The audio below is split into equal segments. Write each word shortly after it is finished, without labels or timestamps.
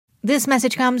This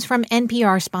message comes from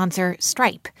NPR sponsor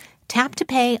Stripe. Tap to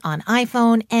pay on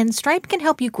iPhone, and Stripe can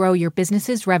help you grow your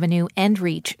business's revenue and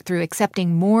reach through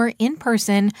accepting more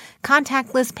in-person,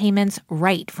 contactless payments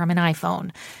right from an iPhone.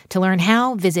 To learn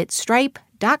how, visit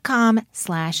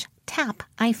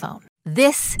stripe.com/tapiphone.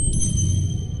 This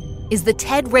is the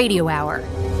TED Radio Hour.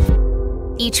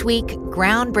 Each week,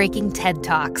 groundbreaking TED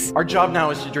Talks. Our job now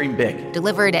is to dream big.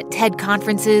 Delivered at TED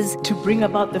conferences. To bring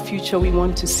about the future we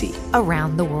want to see.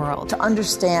 Around the world. To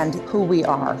understand who we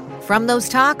are. From those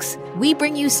talks, we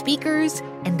bring you speakers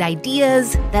and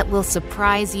ideas that will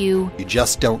surprise you. You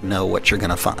just don't know what you're going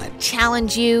to find.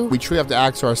 Challenge you. We truly have to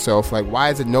ask ourselves,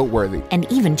 why is it noteworthy?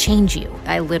 And even change you.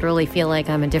 I literally feel like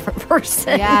I'm a different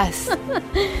person. Yes.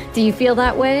 Do you feel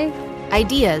that way?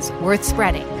 Ideas worth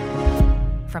spreading.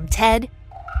 From TED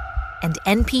and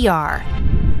NPR.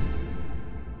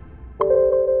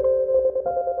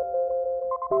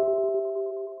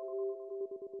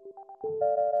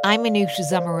 I'm Manoush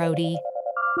Zomorodi,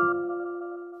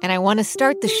 and I want to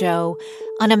start the show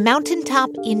on a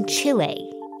mountaintop in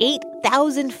Chile,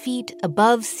 8,000 feet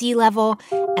above sea level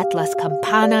at Las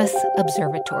Campanas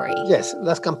Observatory. Yes,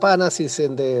 Las Campanas is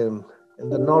in the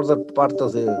northern part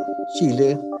of the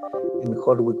Chile, in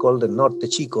what we call the Norte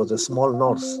Chico, the small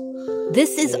north.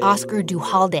 This is Oscar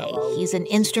Duhalde. He's an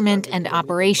instrument and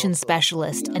operations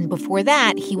specialist, and before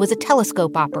that, he was a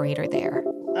telescope operator there.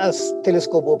 As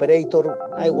telescope operator,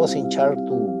 I was in charge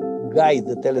to guide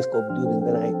the telescope during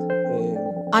the night.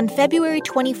 On February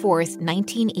 24th,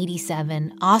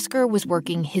 1987, Oscar was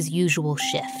working his usual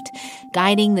shift,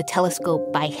 guiding the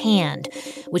telescope by hand,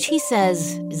 which he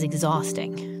says is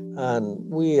exhausting. And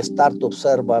we start to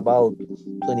observe about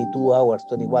 22 hours,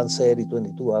 21:30,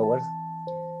 22 hours.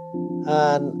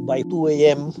 And by 2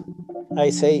 a.m.,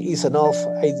 I say, it's enough.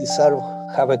 I deserve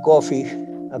have a coffee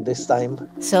at this time.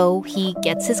 So he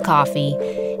gets his coffee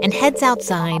and heads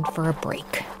outside for a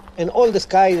break. And all the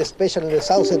sky, especially in the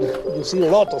southern, you see a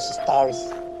lot of stars,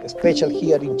 especially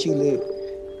here in Chile.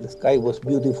 The sky was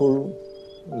beautiful,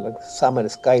 like summer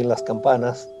sky, Las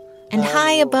Campanas. And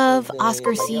high above,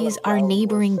 Oscar sees our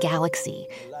neighboring galaxy,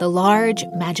 the Large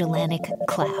Magellanic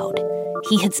Cloud.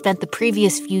 He had spent the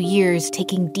previous few years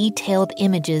taking detailed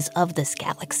images of this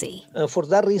galaxy. For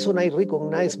that reason, I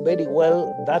recognize very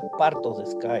well that part of the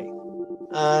sky.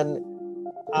 And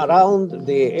around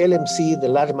the LMC, the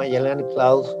Large Magellanic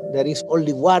Cloud, there is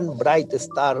only one bright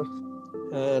star.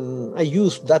 And I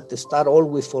use that star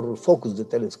always for focus the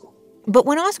telescope. But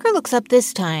when Oscar looks up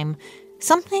this time,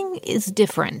 something is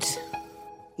different.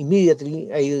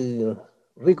 Immediately, I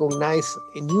recognize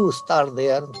a new star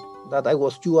there that I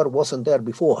was sure wasn't there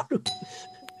before.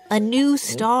 A new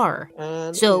star.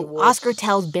 So Oscar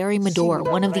tells Barry Medor,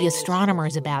 one of the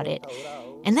astronomers, about it,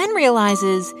 and then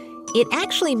realizes it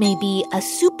actually may be a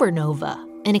supernova,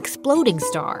 an exploding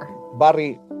star.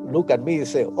 Barry looked at me and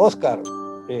said, Oscar,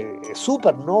 a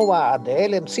supernova at the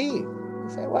LMC? I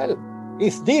said, well,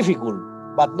 it's difficult,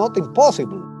 but not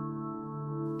impossible.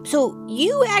 So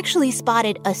you actually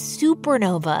spotted a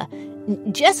supernova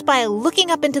just by looking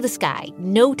up into the sky,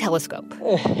 no telescope.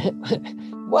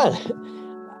 Well,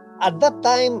 at that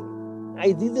time,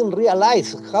 I didn't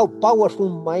realize how powerful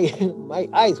my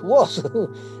eyes was.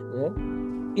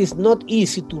 It's not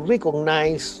easy to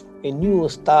recognize a new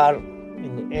star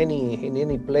in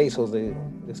any place of the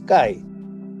sky.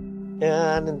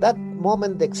 And in that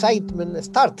moment, the excitement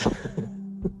started.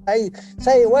 I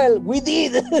say, well, we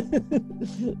did.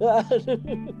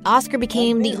 Oscar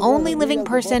became the only living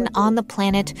person on the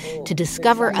planet to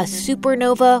discover a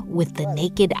supernova with the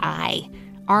naked eye,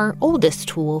 our oldest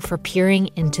tool for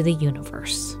peering into the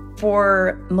universe.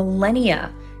 For millennia,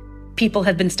 people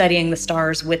have been studying the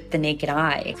stars with the naked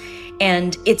eye.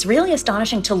 And it's really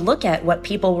astonishing to look at what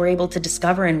people were able to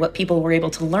discover and what people were able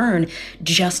to learn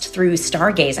just through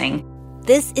stargazing.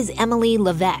 This is Emily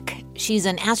Levesque. She's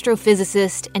an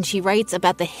astrophysicist, and she writes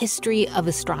about the history of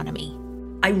astronomy.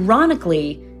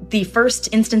 Ironically, the first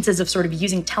instances of sort of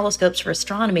using telescopes for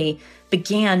astronomy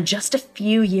began just a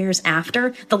few years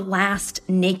after the last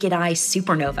naked eye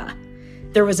supernova.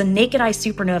 There was a naked eye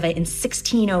supernova in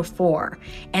 1604,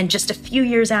 and just a few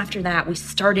years after that, we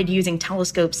started using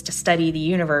telescopes to study the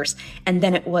universe. And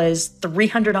then it was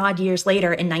 300 odd years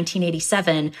later in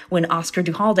 1987 when Oscar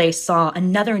Duhalde saw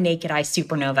another naked eye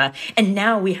supernova. And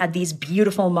now we had these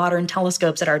beautiful modern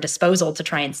telescopes at our disposal to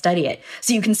try and study it.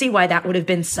 So you can see why that would have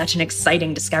been such an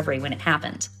exciting discovery when it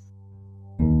happened.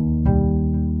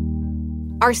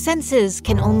 Our senses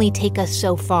can only take us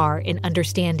so far in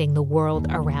understanding the world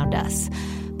around us.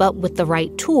 But with the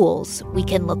right tools, we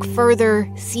can look further,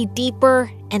 see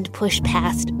deeper, and push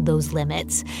past those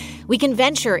limits. We can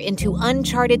venture into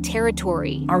uncharted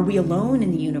territory. Are we alone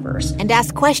in the universe? And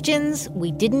ask questions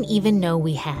we didn't even know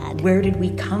we had. Where did we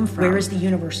come from? Where is the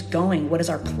universe going? What is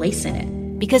our place in it?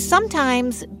 Because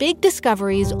sometimes big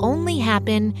discoveries only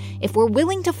happen if we're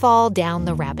willing to fall down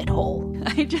the rabbit hole.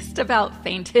 I just about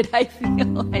fainted, I feel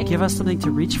like. Give us something to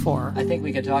reach for. I think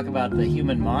we could talk about the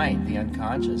human mind, the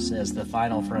unconscious, as the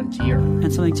final frontier.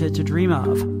 And something to dream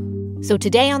of. So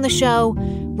today on the show,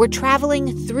 we're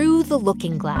traveling through the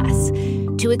looking glass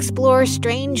to explore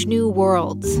strange new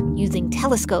worlds using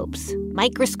telescopes,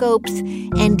 microscopes,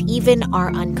 and even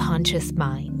our unconscious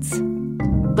minds.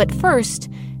 But first,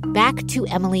 back to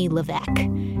Emily Levesque.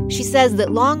 She says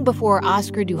that long before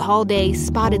Oscar Duhalde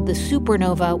spotted the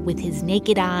supernova with his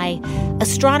naked eye,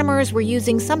 astronomers were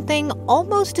using something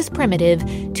almost as primitive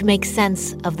to make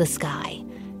sense of the sky: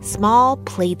 small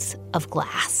plates of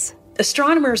glass.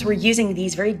 Astronomers were using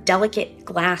these very delicate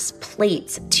glass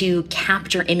plates to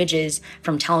capture images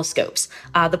from telescopes.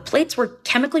 The plates were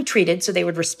chemically treated so they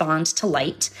would respond to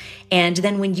light. And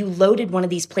then when you loaded one of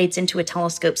these plates into a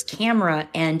telescope's camera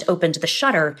and opened the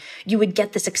shutter, you would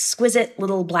get this exquisite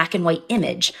little black and white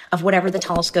image of whatever the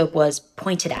telescope was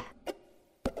pointed at.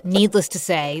 Needless to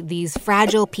say, these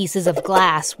fragile pieces of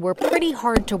glass were pretty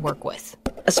hard to work with.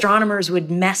 Astronomers would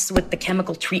mess with the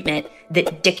chemical treatment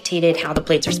that dictated how the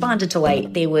plates responded to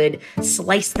light. They would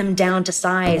slice them down to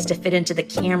size to fit into the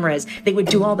cameras. They would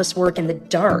do all this work in the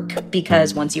dark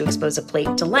because once you expose a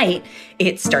plate to light,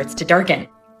 it starts to darken.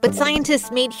 But scientists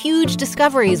made huge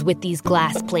discoveries with these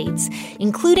glass plates,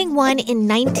 including one in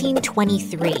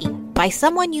 1923 by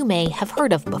someone you may have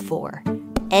heard of before,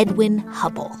 Edwin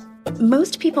Hubble.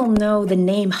 Most people know the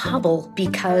name Hubble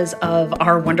because of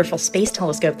our wonderful space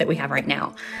telescope that we have right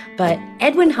now. But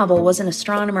Edwin Hubble was an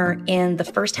astronomer in the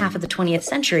first half of the 20th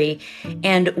century,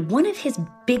 and one of his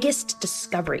biggest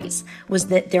discoveries was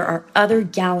that there are other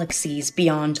galaxies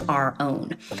beyond our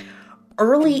own.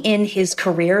 Early in his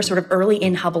career, sort of early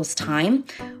in Hubble's time,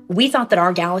 we thought that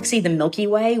our galaxy, the Milky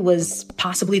Way, was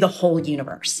possibly the whole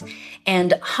universe.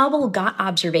 And Hubble got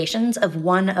observations of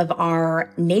one of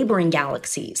our neighboring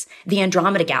galaxies, the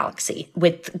Andromeda Galaxy,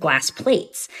 with glass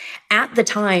plates. At the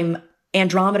time,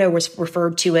 Andromeda was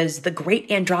referred to as the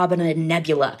Great Andromeda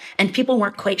Nebula, and people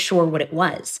weren't quite sure what it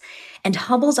was. And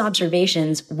Hubble's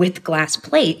observations with glass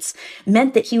plates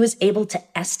meant that he was able to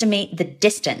estimate the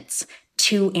distance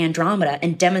to Andromeda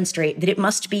and demonstrate that it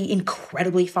must be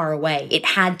incredibly far away. It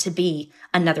had to be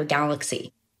another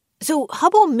galaxy. So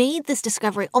Hubble made this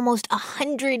discovery almost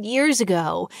 100 years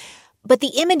ago. But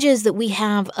the images that we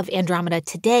have of Andromeda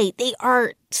today, they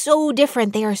are so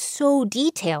different. They are so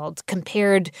detailed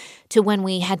compared to when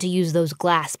we had to use those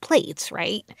glass plates,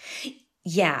 right?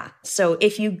 Yeah. So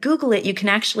if you Google it, you can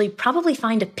actually probably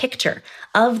find a picture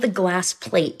of the glass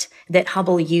plate that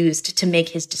Hubble used to make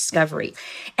his discovery.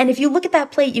 And if you look at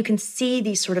that plate, you can see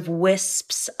these sort of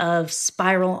wisps of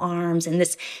spiral arms and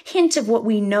this hint of what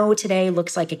we know today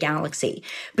looks like a galaxy.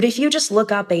 But if you just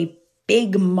look up a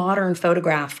big modern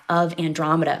photograph of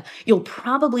Andromeda, you'll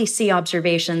probably see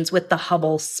observations with the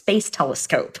Hubble Space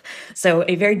Telescope. So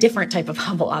a very different type of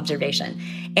Hubble observation.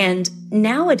 And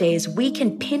nowadays, we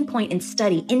can pinpoint and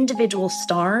study individual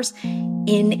stars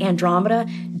in Andromeda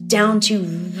down to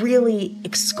really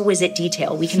exquisite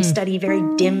detail. We can study very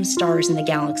dim stars in the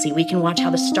galaxy. We can watch how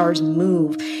the stars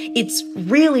move. It's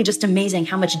really just amazing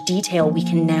how much detail we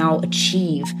can now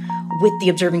achieve with the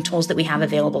observing tools that we have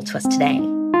available to us today.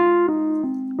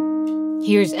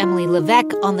 Here's Emily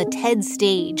Levesque on the TED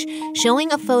stage,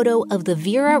 showing a photo of the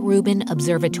Vera Rubin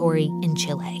Observatory in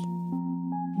Chile.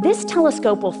 This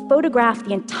telescope will photograph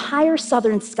the entire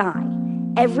southern sky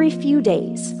every few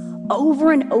days,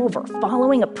 over and over,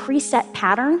 following a preset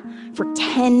pattern for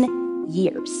 10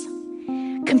 years.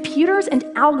 Computers and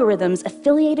algorithms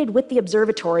affiliated with the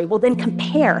observatory will then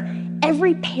compare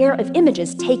every pair of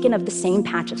images taken of the same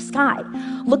patch of sky,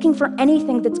 looking for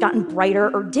anything that's gotten brighter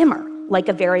or dimmer, like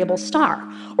a variable star,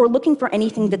 or looking for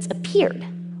anything that's appeared,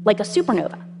 like a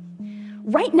supernova.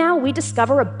 Right now, we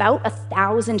discover about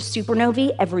 1,000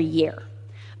 supernovae every year.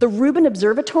 The Rubin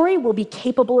Observatory will be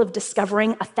capable of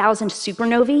discovering 1,000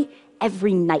 supernovae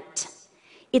every night.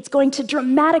 It's going to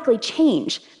dramatically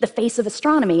change the face of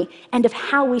astronomy and of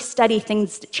how we study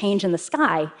things that change in the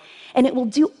sky. And it will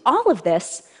do all of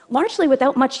this largely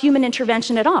without much human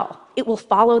intervention at all. It will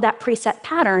follow that preset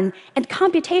pattern and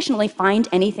computationally find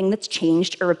anything that's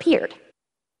changed or appeared.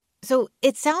 So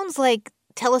it sounds like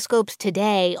telescopes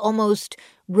today almost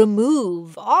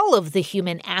remove all of the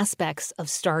human aspects of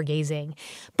stargazing.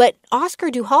 But Oscar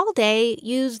Duhalde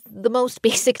used the most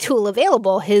basic tool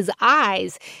available, his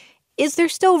eyes. Is there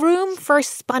still room for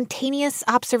spontaneous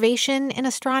observation in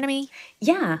astronomy?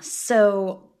 Yeah,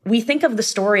 so we think of the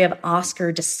story of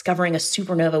Oscar discovering a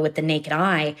supernova with the naked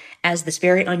eye as this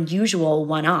very unusual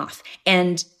one-off.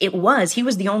 And he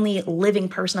was the only living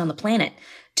person on the planet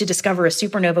to discover a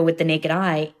supernova with the naked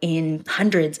eye in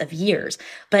hundreds of years.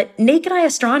 But naked eye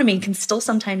astronomy can still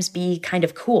sometimes be kind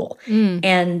of cool.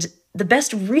 And the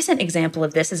best recent example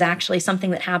of this is actually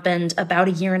something that happened about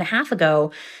a year and a half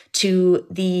ago to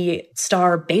the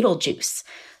star Betelgeuse.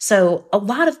 So a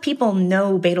lot of people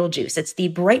know Betelgeuse. It's the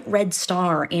bright red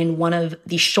star in one of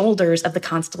the shoulders of the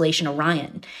constellation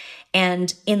Orion.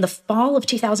 And in the fall of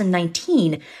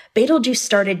 2019, Betelgeuse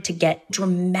started to get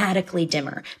dramatically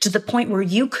dimmer to the point where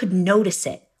you could notice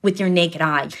it with your naked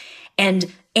eye.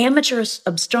 And amateur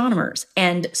astronomers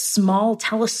and small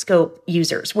telescope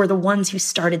users were the ones who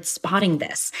started spotting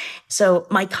this. So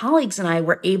my colleagues and I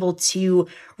were able to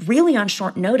really on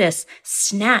short notice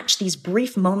snatch these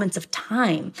brief moments of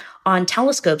time on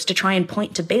telescopes to try and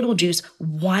point to Betelgeuse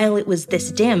while it was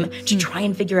this dim to try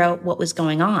and figure out what was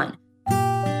going on.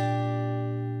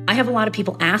 I have a lot of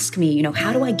people ask me,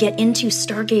 how do I get into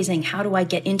stargazing? How do I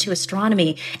get into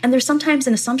astronomy? And there's sometimes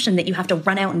an assumption that you have to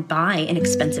run out and buy an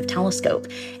expensive telescope.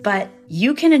 But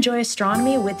you can enjoy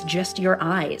astronomy with just your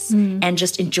eyes and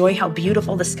just enjoy how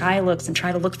beautiful the sky looks and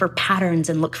try to look for patterns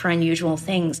and look for unusual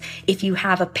things. If you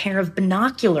have a pair of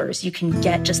binoculars, you can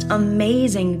get just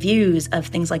amazing views of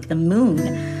things like the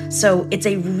moon. So it's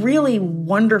a really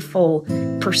wonderful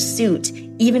pursuit,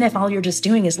 even if all you're just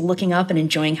doing is looking up and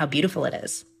enjoying how beautiful it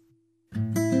is.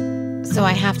 So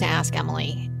I have to ask,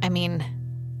 Emily, and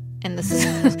this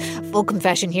is full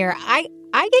confession here, I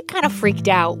get kind of freaked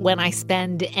out when I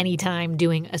spend any time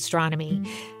doing astronomy.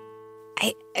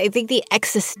 I think the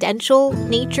existential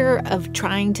nature of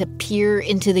trying to peer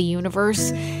into the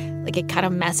universe, it kind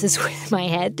of messes with my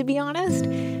head, to be honest.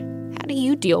 How do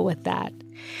you deal with that?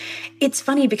 It's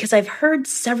funny because I've heard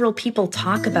several people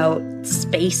talk about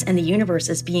space and the universe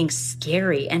as being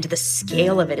scary and the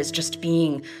scale of it as just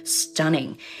being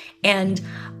stunning. And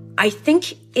I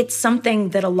think it's something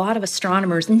that a lot of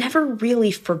astronomers never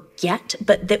really forget,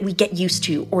 but that we get used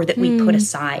to or that we put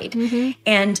aside.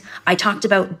 And I talked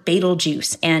about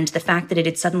Betelgeuse and the fact that it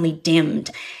had suddenly dimmed.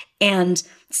 And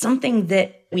something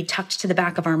that we tucked to the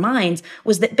back of our minds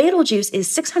was that Betelgeuse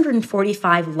is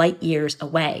 645 light years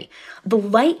away. The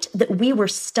light that we were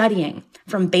studying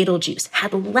from Betelgeuse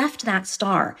had left that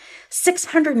star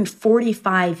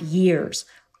 645 years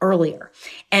earlier.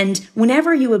 And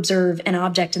whenever you observe an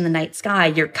object in the night sky,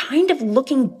 you're kind of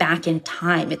looking back in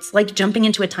time. It's like jumping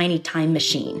into a tiny time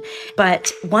machine.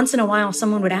 But once in a while,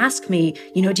 someone would ask me,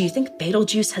 do you think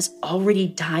Betelgeuse has already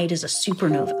died as a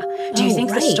supernova? Do you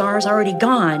think the star's already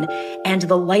gone and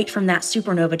the light from that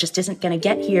supernova just isn't going to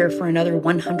get here for another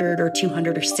 100 or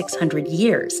 200 or 600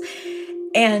 years?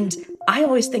 And I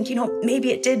always think,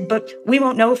 maybe it did, but we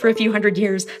won't know for a few hundred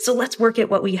years. So let's work at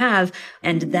what we have.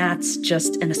 And that's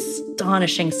just an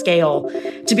astonishing scale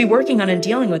to be working on and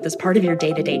dealing with as part of your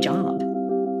day-to-day job.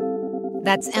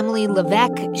 That's Emily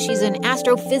Levesque. She's an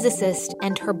astrophysicist,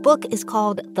 and her book is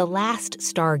called The Last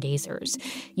Stargazers.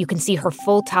 You can see her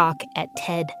full talk at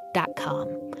TED.com.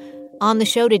 On the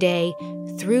show today,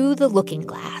 Through the Looking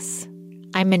Glass.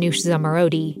 I'm Manoush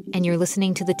Zomorodi, and you're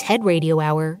listening to the TED Radio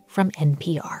Hour from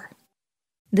NPR.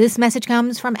 This message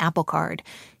comes from Apple Card.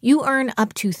 You earn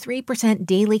up to 3%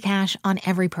 daily cash on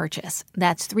every purchase.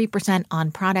 That's 3%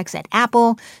 on products at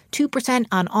Apple, 2%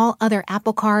 on all other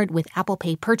Apple Card with Apple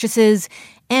Pay purchases,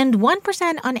 and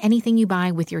 1% on anything you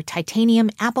buy with your titanium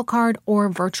Apple Card or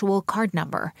virtual card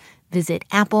number. Visit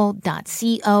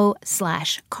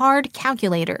apple.co/card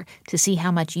calculator to see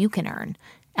how much you can earn.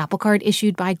 Apple Card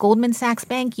issued by Goldman Sachs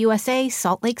Bank USA,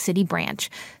 Salt Lake City branch.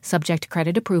 Subject to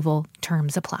credit approval.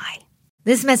 Terms apply.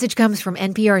 This message comes from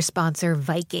NPR sponsor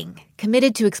Viking,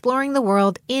 committed to exploring the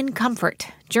world in comfort.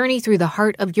 Journey through the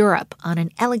heart of Europe on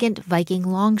an elegant Viking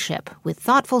longship with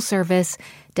thoughtful service,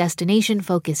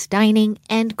 destination-focused dining,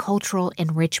 and cultural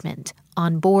enrichment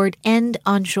on board and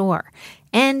on shore.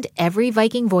 And every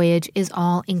Viking voyage is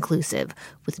all-inclusive,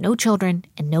 with no children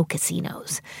and no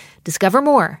casinos. Discover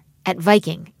more at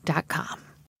Viking.com.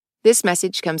 This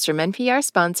message comes from NPR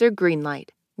sponsor Greenlight.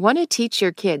 Want to teach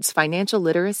your kids financial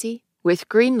literacy? With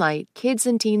Greenlight, kids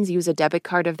and teens use a debit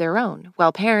card of their own,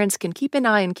 while parents can keep an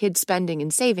eye on kids' spending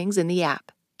and savings in the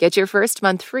app. Get your first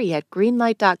month free at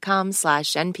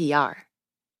greenlight.com/NPR.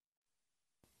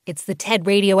 It's the TED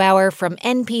Radio Hour from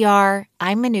NPR.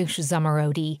 I'm Manoush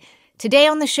Zomorodi. Today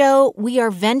on the show, we are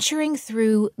venturing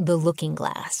through the looking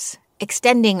glass,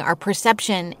 extending our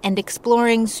perception and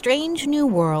exploring strange new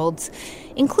worlds,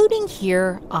 including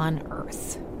here on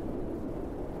Earth.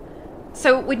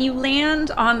 So when you land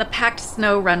on the packed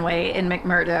snow runway in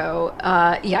McMurdo,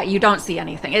 you don't see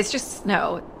anything. It's just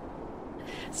snow.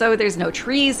 So there's no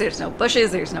trees, there's no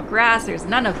bushes, there's no grass, there's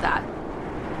none of that.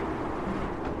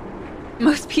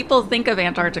 Most people think of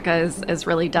Antarctica as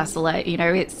really desolate. You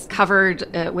know, it's covered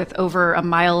with over a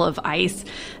mile of ice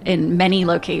in many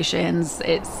locations.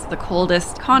 It's the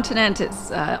coldest continent. It's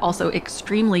also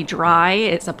extremely dry.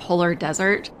 It's a polar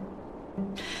desert.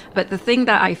 But the thing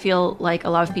that I feel like a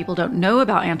lot of people don't know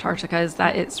about Antarctica is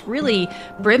that it's really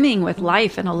brimming with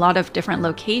life in a lot of different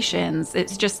locations.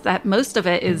 It's just that most of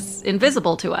it is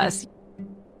invisible to us.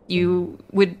 You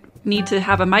would need to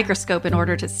have a microscope in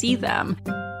order to see them.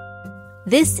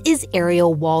 This is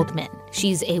Ariel Waldman.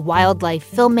 She's a wildlife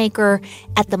filmmaker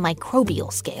at the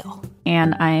microbial scale.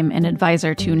 And I'm an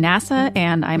advisor to NASA,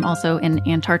 and I'm also an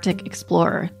Antarctic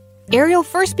explorer. Ariel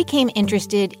first became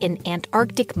interested in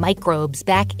Antarctic microbes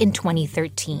back in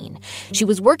 2013. She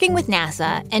was working with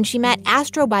NASA, and she met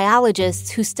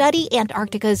astrobiologists who study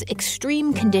Antarctica's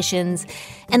extreme conditions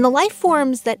and the life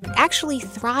forms that actually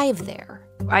thrive there.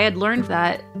 I had learned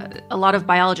that a lot of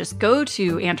biologists go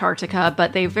to Antarctica,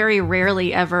 but they very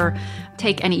rarely ever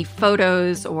take any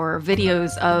photos or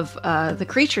videos of the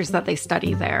creatures that they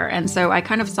study there. And so I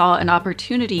kind of saw an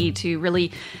opportunity to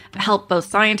really help both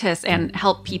scientists and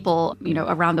help people, you know,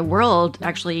 around the world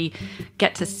actually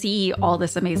get to see all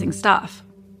this amazing stuff.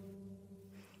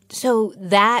 So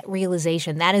that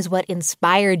realization, that is what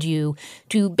inspired you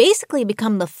to basically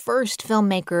become the first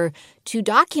filmmaker to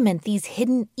document these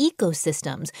hidden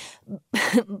ecosystems.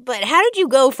 But how did you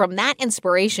go from that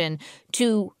inspiration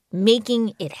to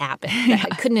making it happen?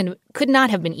 That could not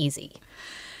have been easy.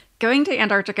 Going to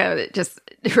Antarctica just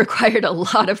required a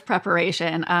lot of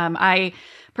preparation. I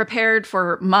prepared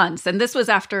for months. And this was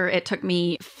after it took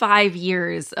me 5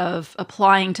 years of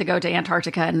applying to go to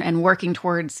Antarctica and working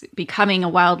towards becoming a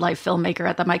wildlife filmmaker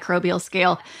at the microbial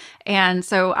scale. And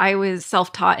so I was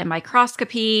self-taught in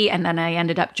microscopy, and then I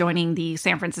ended up joining the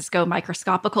San Francisco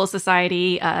Microscopical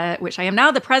Society, which I am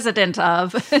now the president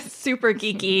of. Super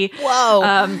geeky.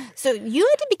 Whoa. So you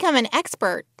had to become an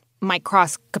expert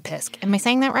microscopist. Am I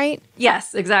saying that right?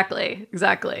 Yes, exactly.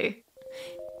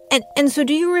 And so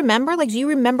do you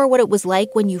remember what it was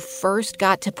like when you first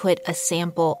got to put a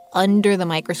sample under the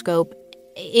microscope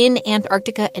in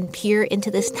Antarctica and peer into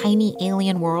this tiny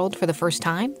alien world for the first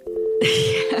time?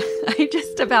 Yeah, I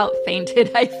just about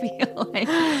fainted, I feel like.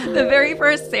 The very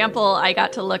first sample I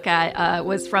got to look at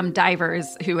was from divers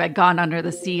who had gone under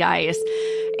the sea ice.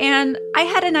 And I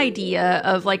had an idea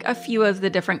of like a few of the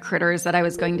different critters that I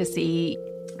was going to see.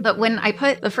 But when I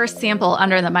put the first sample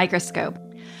under the microscope,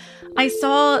 I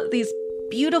saw these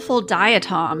beautiful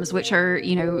diatoms, which are,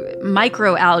 you know,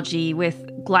 microalgae with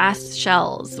glass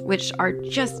shells, which are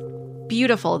just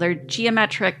beautiful. They're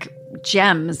geometric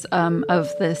gems of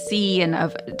the sea and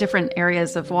of different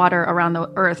areas of water around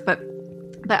the earth. But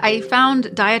I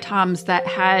found diatoms that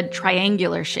had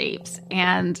triangular shapes,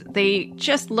 and they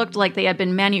just looked like they had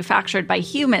been manufactured by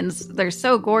humans. They're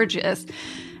so gorgeous.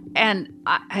 And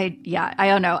I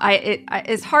don't know.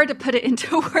 It's hard to put it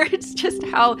into words just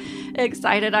how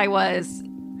excited I was.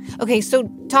 Okay, so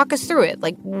talk us through it.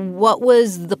 Like, what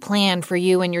was the plan for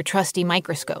you and your trusty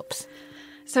microscopes?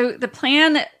 So the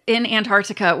plan in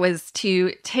Antarctica was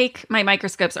to take my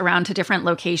microscopes around to different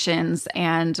locations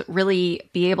and really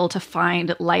be able to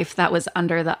find life that was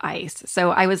under the ice.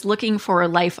 So I was looking for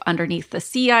life underneath the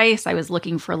sea ice. I was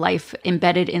looking for life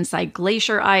embedded inside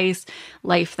glacier ice,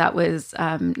 life that was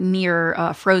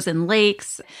near frozen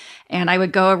lakes. And I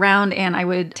would go around and I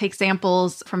would take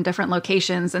samples from different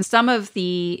locations. And some of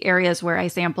the areas where I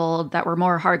sampled that were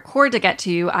more hardcore to get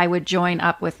to, I would join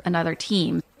up with another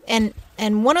team.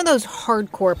 And one of those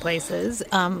hardcore places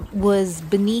was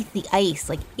beneath the ice,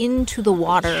 like into the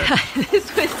water. Yeah,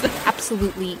 this was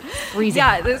absolutely freezing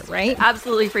water, right?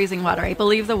 Absolutely freezing water. I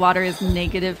believe the water is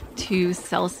 -2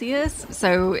 Celsius.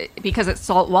 So because it's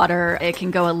salt water, it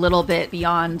can go a little bit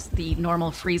beyond the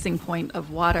normal freezing point of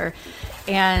water.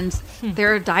 And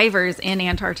there are divers in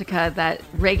Antarctica that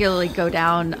regularly go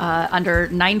down under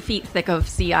 9 feet thick of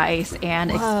sea ice and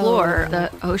explore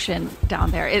the ocean down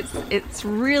there. It's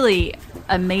really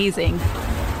amazing.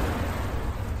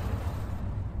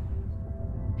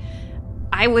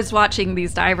 I was watching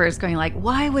these divers going like,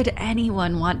 why would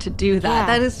anyone want to do that? Yeah.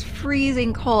 That is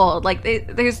freezing cold. Like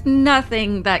there's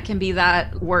nothing that can be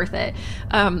that worth it.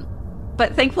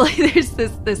 But thankfully, there's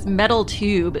this metal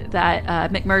tube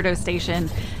that McMurdo Station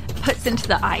puts into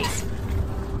the ice.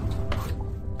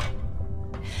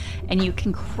 and you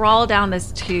can crawl down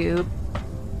this tube.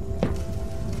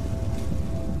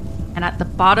 And at the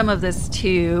bottom of this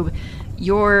tube,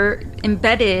 you're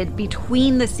embedded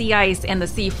between the sea ice and the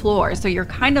sea floor. So you're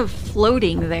kind of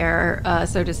floating there,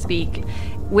 so to speak,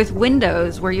 with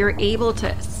windows where you're able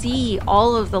to see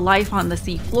all of the life on the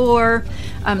sea floor.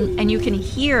 And you can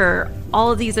hear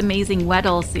all of these amazing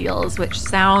Weddell seals, which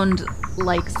sound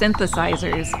like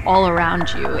synthesizers all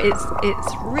around you.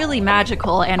 It's really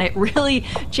magical, and it really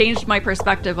changed my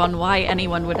perspective on why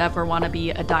anyone would ever want to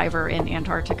be a diver in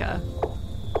Antarctica.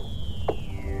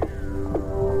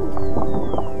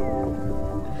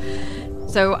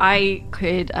 So I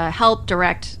could help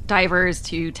direct divers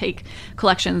to take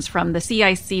collections from the sea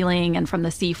ice ceiling and from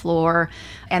the sea floor.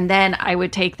 And then I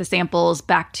would take the samples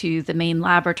back to the main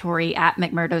laboratory at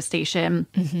McMurdo Station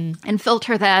and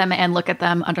filter them and look at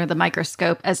them under the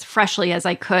microscope as freshly as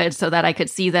I could so that I could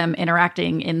see them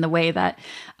interacting in the way that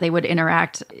they would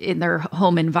interact in their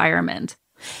home environment.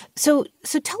 So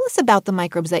tell us about the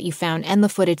microbes that you found and the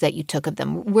footage that you took of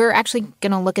them. We're actually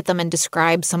going to look at them and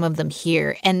describe some of them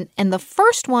here. And the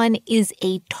first one is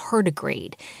a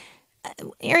tardigrade.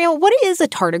 Ariel, what is a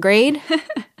tardigrade?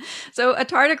 So a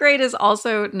tardigrade is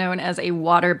also known as a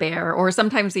water bear, or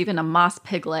sometimes even a moss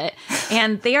piglet.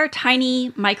 And they are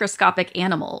tiny microscopic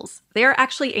animals. They are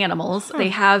actually animals. They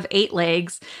have 8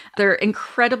 legs. They're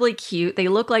incredibly cute. They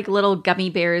look like little gummy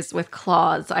bears with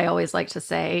claws, I always like to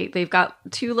say. They've got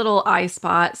 2 little eye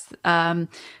spots.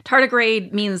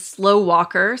 Tardigrade means slow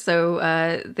walker.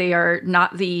 So they are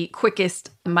not the quickest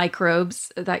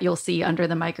microbes that you'll see under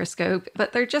the microscope,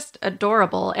 but they're just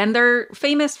adorable. And they're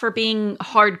famous for being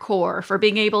hardcore, for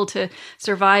being able to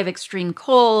survive extreme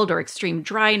cold or extreme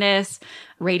dryness,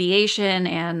 radiation,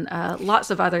 and lots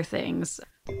of other things.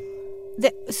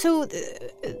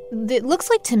 It looks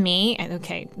like to me,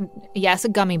 okay, yes, a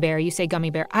gummy bear. You say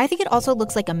gummy bear. I think it also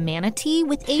looks like a manatee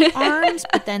with 8 arms,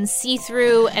 but then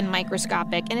see-through and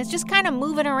microscopic, and it's just kind of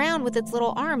moving around with its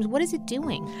little arms. What is it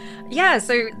doing? Yeah,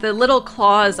 so the little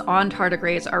claws on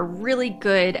tardigrades are really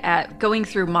good at going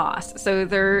through moss. So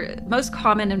their most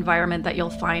common environment that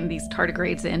you'll find these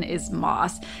tardigrades in is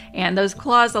moss, and those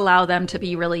claws allow them to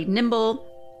be really nimble.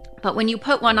 But when you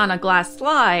put one on a glass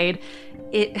slide,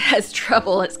 it has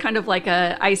trouble. It's kind of like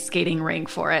a ice skating rink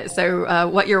for it. So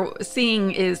what you're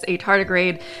seeing is a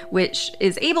tardigrade which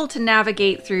is able to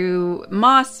navigate through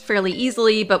moss fairly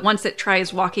easily, but once it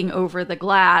tries walking over the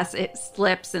glass, it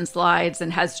slips and slides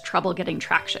and has trouble getting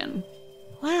traction.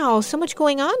 Wow, so much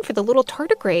going on for the little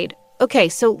tardigrade. Okay,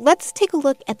 so let's take a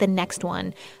look at the next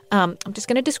one. I'm just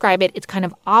going to describe it. It's kind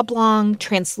of oblong,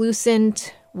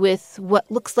 translucent, with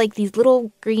what looks like these little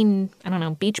green,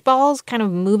 beach balls kind of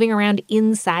moving around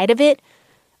inside of it.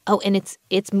 Oh, and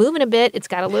it's moving a bit. It's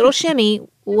got a little shimmy.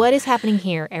 What is happening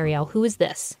here, Ariel? Who is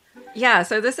this? Yeah,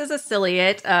 so this is a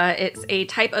ciliate. It's a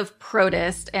type of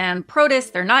protist. And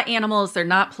protists, they're not animals, they're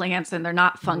not plants, and they're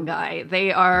not fungi.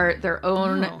 They are their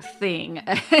own thing.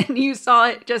 And you saw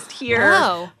it just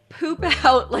here. Poop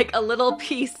out like a little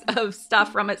piece of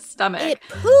stuff from its stomach. It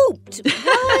pooped.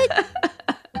 What?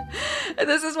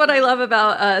 This is what I love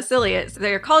about ciliates.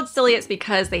 They're called ciliates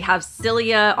because they have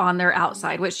cilia on their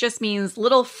outside, which just means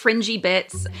little fringy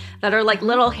bits that are like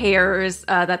little hairs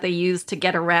that they use to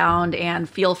get around and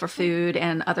feel for food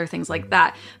and other things like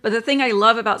that. But the thing I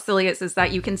love about ciliates is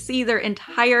that you can see their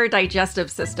entire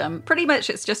digestive system. Pretty much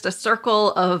it's just a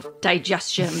circle of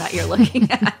digestion that you're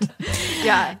looking at.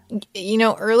 Yeah.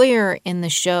 Earlier in the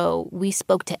show, we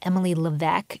spoke to Emily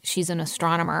Levesque. She's an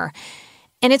astronomer.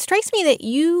 And it strikes me that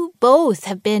you both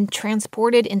have been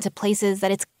transported into places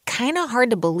that it's kind of hard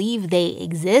to believe they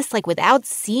exist. Like, without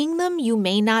seeing them, you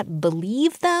may not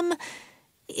believe them.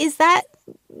 Is that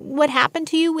what happened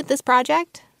to you with this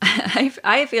project?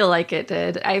 I feel like it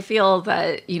did. I feel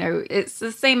that, it's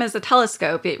the same as a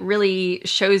telescope. It really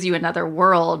shows you another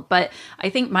world. But I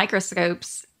think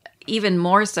microscopes even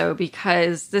more so,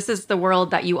 because this is the world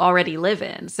that you already live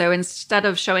in. So instead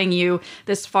of showing you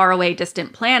this faraway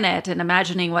distant planet and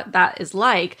imagining what that is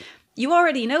like, you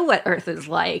already know what Earth is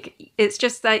like. It's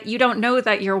just that you don't know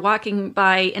that you're walking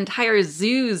by entire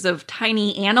zoos of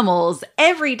tiny animals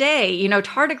every day.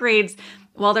 Tardigrades,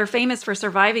 while they're famous for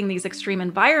surviving these extreme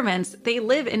environments, they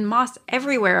live in moss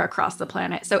everywhere across the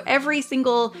planet. So every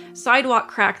single sidewalk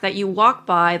crack that you walk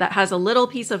by that has a little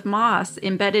piece of moss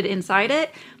embedded inside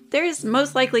it, there's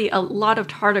most likely a lot of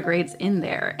tardigrades in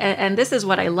there. And this is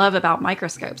what I love about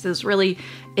microscopes, is really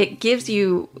it gives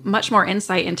you much more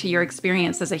insight into your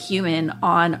experience as a human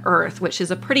on Earth, which is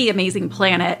a pretty amazing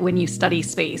planet when you study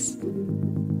space.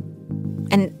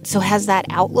 And so has that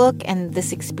outlook and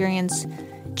this experience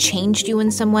changed you in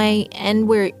some way, and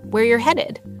where you're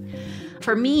headed?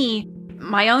 For me,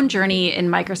 my own journey in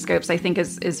microscopes, I think,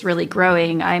 is really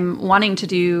growing. I'm wanting to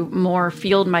do more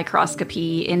field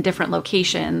microscopy in different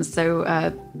locations. So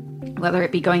whether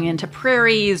it be going into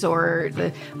prairies or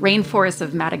the rainforests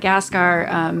of Madagascar,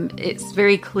 it's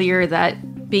very clear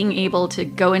that being able to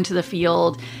go into the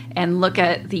field and look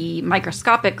at the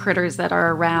microscopic critters that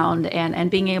are around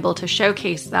and being able to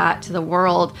showcase that to the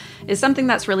world is something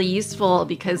that's really useful,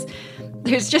 because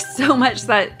there's just so much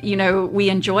that, we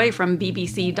enjoy from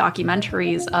BBC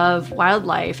documentaries of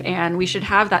wildlife, and we should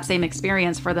have that same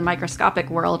experience for the microscopic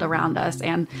world around us.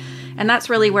 And that's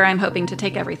really where I'm hoping to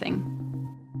take everything.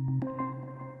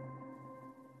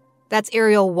 That's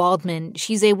Ariel Waldman.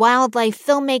 She's a wildlife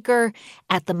filmmaker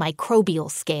at the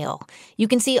microbial scale. You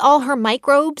can see all her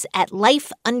microbes at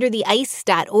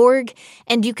lifeundertheice.org,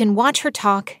 and you can watch her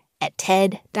talk at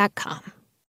TED.com.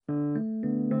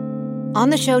 On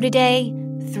the show today,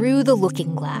 Through the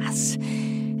Looking Glass.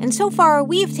 And so far,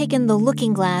 we have taken the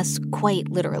looking glass quite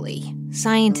literally.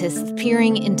 Scientists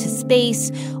peering into space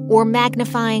or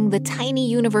magnifying the tiny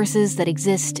universes that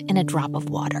exist in a drop of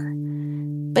water.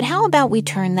 But how about we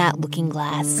turn that looking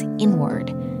glass inward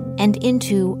and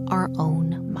into our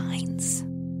own minds?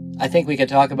 I think we could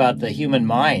talk about the human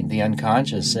mind, the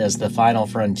unconscious, as the final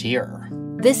frontier.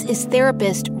 This is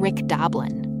therapist Rick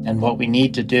Doblin. And what we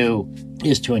need to do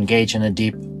is to engage in a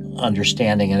deep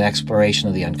understanding and exploration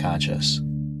of the unconscious.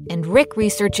 And Rick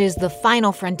researches the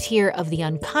final frontier of the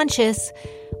unconscious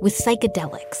with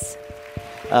psychedelics.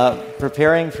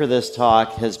 Preparing for this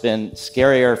talk has been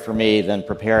scarier for me than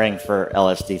preparing for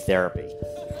LSD therapy.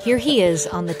 Here he is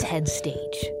on the TED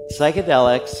stage.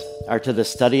 Psychedelics are to the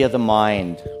study of the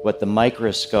mind what the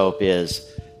microscope is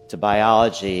to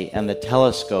biology and the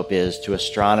telescope is to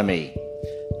astronomy.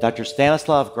 Dr.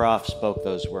 Stanislav Grof spoke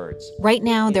those words. Right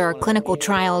now, there are clinical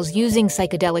trials using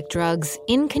psychedelic drugs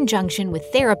in conjunction with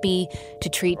therapy to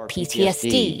treat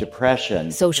PTSD, depression,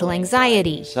 social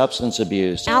anxiety, substance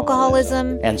abuse,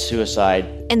 alcoholism, and suicide.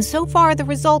 And so far, the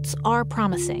results are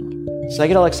promising.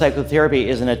 Psychedelic psychotherapy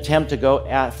is an attempt to go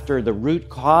after the root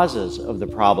causes of the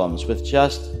problems with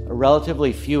just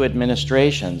relatively few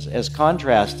administrations, as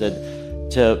contrasted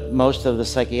to most of the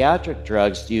psychiatric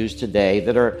drugs used today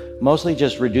that are mostly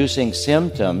just reducing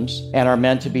symptoms and are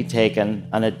meant to be taken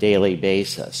on a daily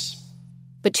basis.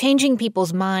 But changing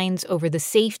people's minds over the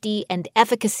safety and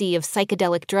efficacy of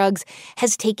psychedelic drugs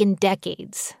has taken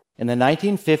decades. In the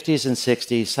 1950s and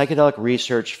 60s, psychedelic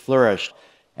research flourished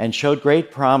and showed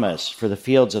great promise for the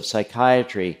fields of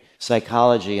psychiatry,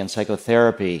 psychology, and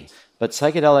psychotherapy. But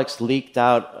psychedelics leaked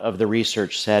out of the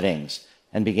research settings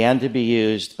and began to be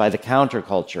used by the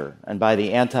counterculture and by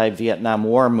the anti-Vietnam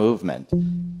War movement.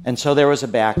 And so there was a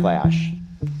backlash.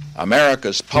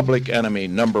 America's public enemy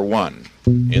number one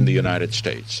in the United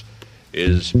States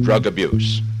is drug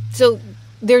abuse. So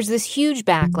there's this huge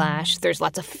backlash. There's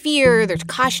lots of fear. There's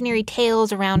cautionary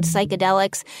tales around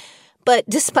psychedelics. But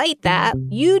despite that,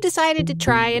 you decided to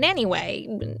try it anyway.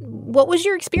 What was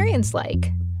your experience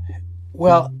like?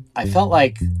 Well, I felt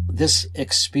like this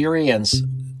experience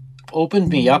opened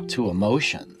me up to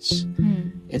emotions.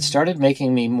 It started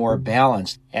making me more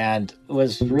balanced and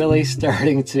was really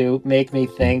starting to make me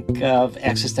think of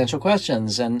existential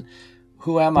questions and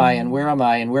who am I and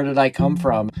where did I come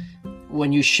from?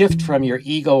 When you shift from your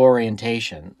ego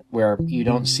orientation, where you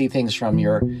don't see things from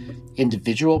your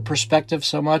individual perspective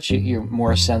so much, you're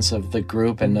more a sense of the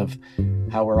group and of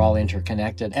how we're all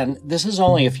interconnected. And this is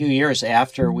only a few years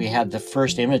after we had the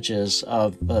first images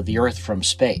of the Earth from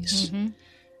space. Mm-hmm.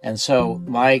 And so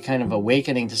my kind of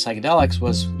awakening to psychedelics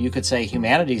was, you could say,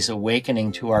 humanity's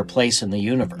awakening to our place in the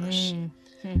universe.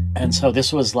 Mm-hmm. And so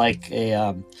this was like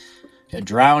a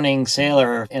drowning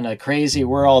sailor in a crazy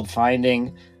world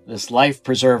finding this life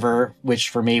preserver,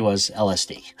 which for me was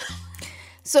LSD.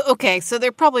 So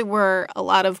there probably were a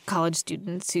lot of college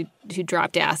students who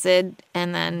dropped acid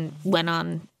and then went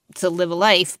on to live a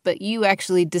life, but you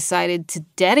actually decided to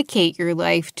dedicate your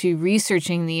life to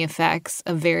researching the effects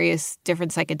of various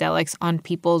different psychedelics on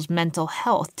people's mental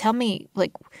health. Tell me,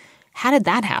 how did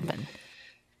that happen?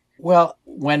 Well,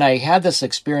 when I had this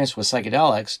experience with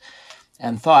psychedelics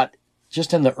and thought,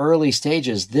 just in the early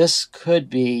stages, this could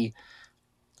be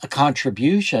a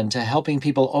contribution to helping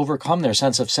people overcome their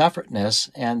sense of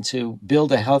separateness and to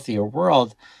build a healthier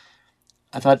world,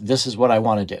 I thought, this is what I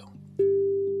want to do.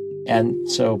 And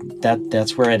so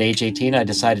that's where at age 18, I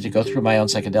decided to go through my own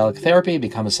psychedelic therapy,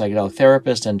 become a psychedelic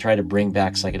therapist, and try to bring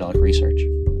back psychedelic research.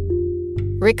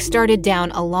 Rick started down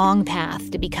a long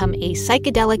path to become a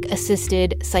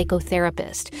psychedelic-assisted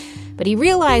psychotherapist. But he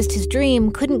realized his dream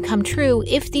couldn't come true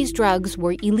if these drugs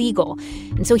were illegal.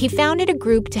 And so he founded a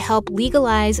group to help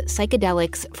legalize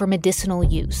psychedelics for medicinal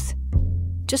use.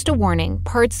 Just a warning,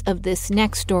 parts of this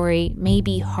next story may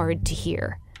be hard to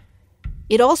hear.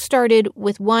 It all started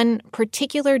with one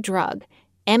particular drug,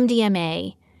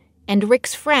 MDMA, and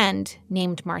Rick's friend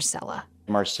named Marcella.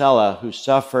 Marcella, who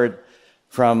suffered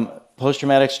from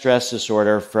post-traumatic stress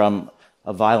disorder from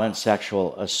a violent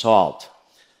sexual assault.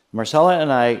 Marcella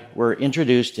and I were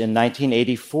introduced in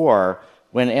 1984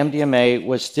 when MDMA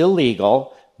was still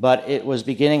legal, but it was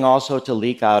beginning also to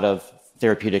leak out of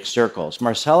therapeutic circles.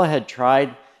 Marcella had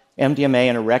tried MDMA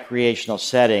in a recreational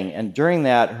setting, and during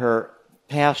that, her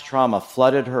past trauma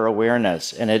flooded her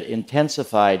awareness, and it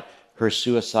intensified her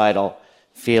suicidal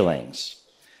feelings.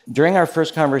 During our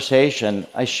first conversation,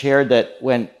 I shared that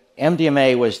when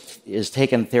MDMA is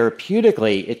taken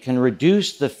therapeutically, it can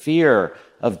reduce the fear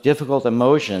of difficult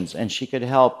emotions, and she could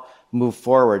help move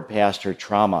forward past her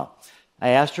trauma. I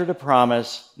asked her to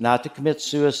promise not to commit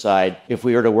suicide if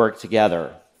we were to work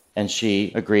together, and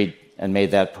she agreed and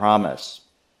made that promise.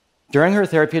 During her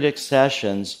therapeutic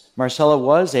sessions, Marcella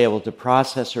was able to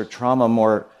process her trauma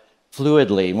more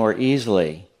fluidly, more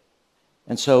easily.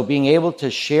 And so being able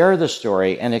to share the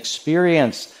story and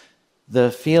experience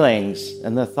the feelings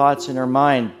and the thoughts in her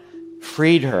mind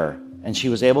freed her, and she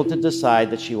was able to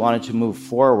decide that she wanted to move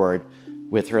forward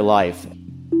with her life.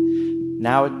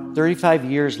 Now, 35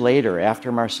 years later,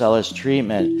 after Marcella's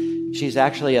treatment, she's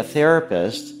actually a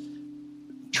therapist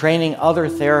training other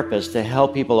therapists to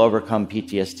help people overcome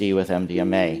PTSD with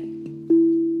MDMA.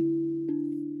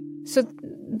 So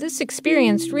this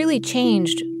experience really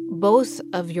changed both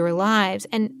of your lives,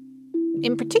 and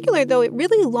in particular, though, it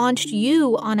really launched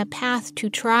you on a path to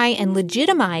try and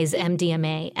legitimize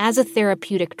MDMA as a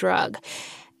therapeutic drug.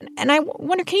 And I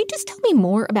wonder, can you just tell me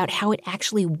more about how it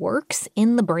actually works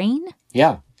in the brain?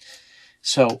 Yeah.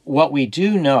 So what we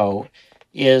do know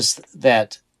is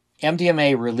that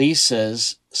MDMA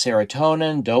releases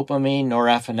serotonin, dopamine,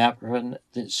 norepinephrine,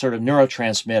 sort of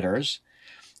neurotransmitters.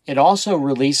 It also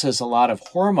releases a lot of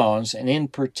hormones, and in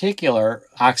particular,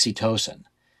 oxytocin.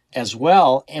 As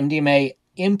well, MDMA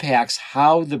impacts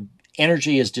how the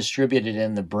energy is distributed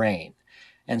in the brain.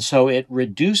 And so it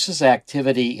reduces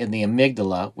activity in the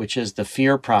amygdala, which is the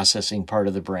fear processing part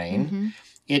of the brain. Mm-hmm.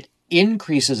 It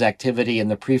increases activity in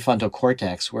the prefrontal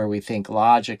cortex, where we think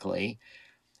logically.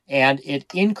 And it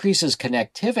increases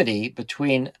connectivity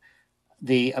between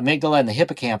the amygdala and the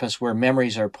hippocampus, where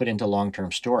memories are put into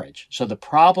long-term storage. So the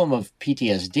problem of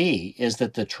PTSD is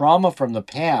that the trauma from the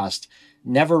past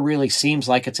never really seems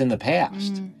like it's in the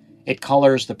past. It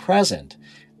colors the present,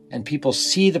 and people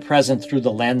see the present through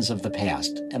the lens of the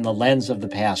past and the lens of the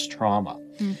past trauma.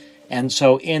 And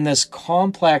so in this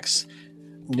complex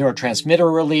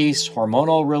neurotransmitter release,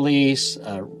 hormonal release,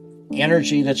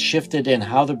 energy that's shifted in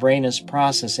how the brain is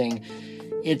processing,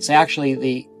 it's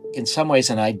actually in some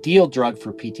ways an ideal drug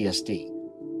for PTSD.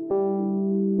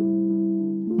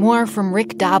 More from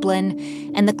Rick Doblin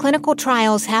and the clinical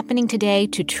trials happening today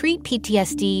to treat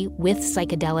PTSD with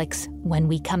psychedelics when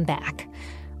we come back.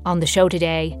 On the show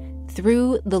today,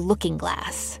 Through the Looking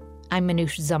Glass. I'm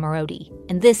Manoush Zomorodi,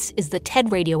 and this is the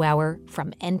TED Radio Hour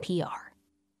from NPR.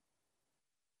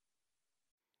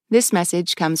 This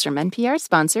message comes from NPR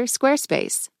sponsor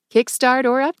Squarespace. Kickstart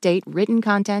or update written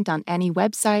content on any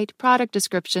website, product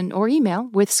description, or email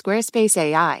with Squarespace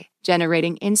AI,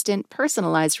 generating instant,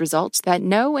 personalized results that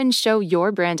know and show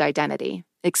your brand identity.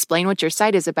 Explain what your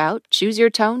site is about, choose your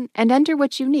tone, and enter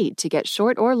what you need to get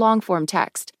short or long-form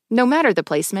text. No matter the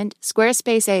placement,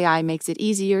 Squarespace AI makes it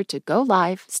easier to go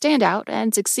live, stand out,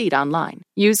 and succeed online.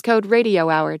 Use code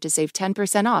RadioHour to save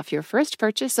 10% off your first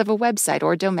purchase of a website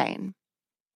or domain.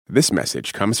 This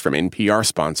message comes from NPR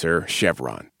sponsor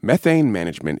Chevron. Methane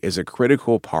management is a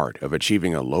critical part of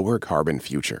achieving a lower carbon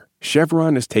future.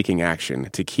 Chevron is taking action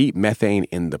to keep methane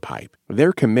in the pipe.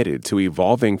 They're committed to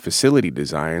evolving facility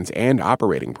designs and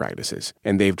operating practices,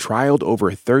 and they've trialed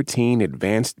over 13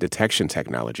 advanced detection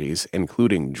technologies,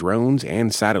 including drones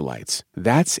and satellites.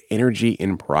 That's energy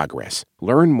in progress.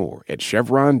 Learn more at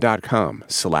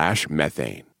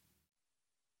chevron.com/methane.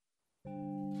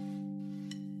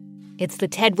 It's the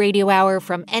TED Radio Hour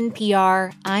from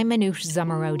NPR. I'm Manoush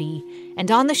Zomorodi.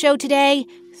 And on the show today,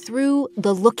 Through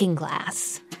the Looking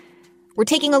Glass. We're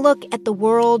taking a look at the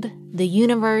world, the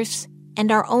universe,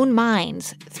 and our own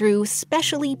minds through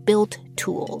specially built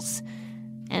tools.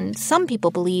 And some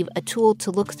people believe a tool to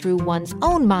look through one's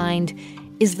own mind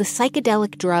is the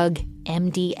psychedelic drug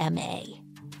MDMA.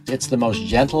 It's the most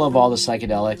gentle of all the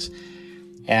psychedelics.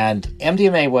 And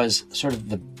MDMA was sort of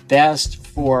the best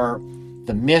for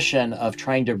the mission of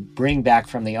trying to bring back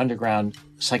from the underground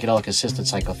psychedelic-assisted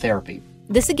psychotherapy.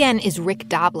 This again is Rick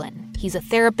Doblin. He's a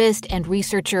therapist and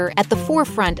researcher at the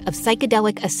forefront of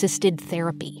psychedelic-assisted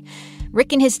therapy.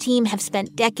 Rick and his team have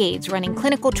spent decades running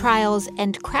clinical trials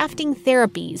and crafting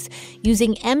therapies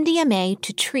using MDMA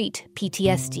to treat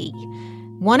PTSD.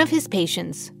 One of his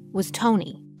patients was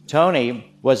Tony.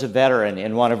 Tony was a veteran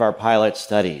in one of our pilot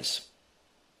studies.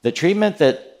 The treatment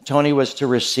that Tony was to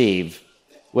receive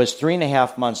was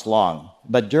 3.5 months long,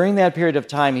 but during that period of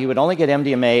time, he would only get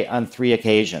MDMA on 3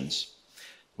 occasions.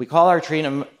 We call our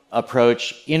treatment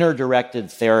approach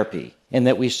inner-directed therapy, in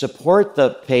that we support the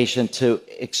patient to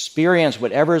experience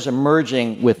whatever is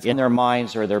emerging within their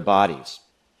minds or their bodies.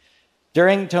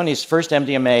 During Tony's first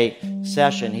MDMA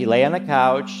session, he lay on the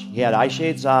couch, he had eye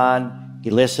shades on, he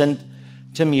listened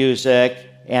to music,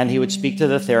 and he would speak to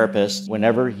the therapist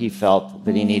whenever he felt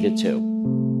that he needed to.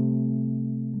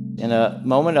 In a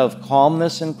moment of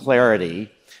calmness and clarity,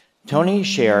 Tony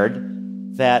shared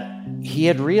that he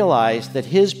had realized that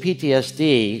his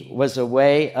PTSD was a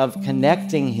way of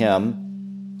connecting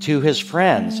him to his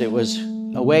friends. It was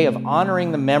a way of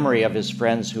honoring the memory of his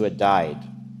friends who had died.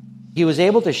 He was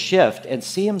able to shift and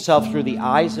see himself through the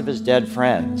eyes of his dead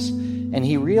friends, and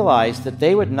he realized that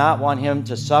they would not want him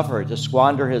to suffer, to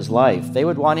squander his life. They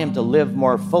would want him to live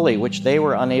more fully, which they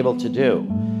were unable to do.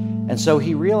 And so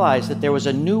he realized that there was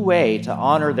a new way to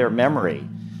honor their memory,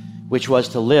 which was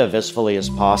to live as fully as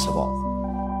possible.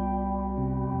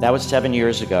 That was 7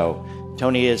 years ago.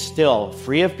 Tony is still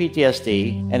free of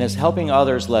PTSD and is helping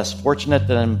others less fortunate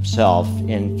than himself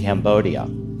in Cambodia.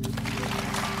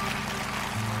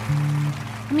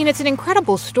 I mean, it's an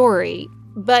incredible story,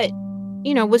 but,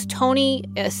 was Tony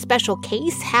a special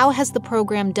case? How has the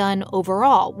program done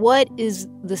overall? What is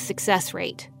the success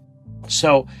rate?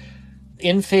 So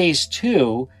in phase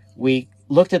 2, we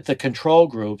looked at the control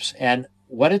groups, and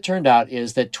what it turned out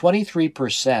is that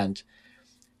 23%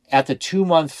 at the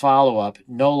 2-month follow-up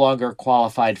no longer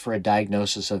qualified for a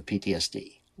diagnosis of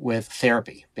PTSD with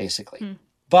therapy, basically.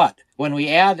 But when we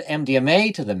add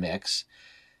MDMA to the mix,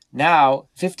 now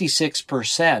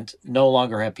 56% no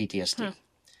longer have PTSD.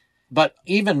 But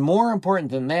even more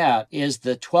important than that is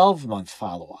the 12-month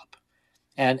follow-up.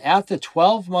 And at the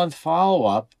 12-month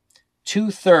follow-up,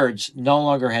 2/3 no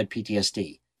longer had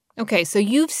PTSD. Okay, so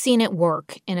you've seen it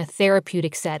work in a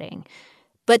therapeutic setting.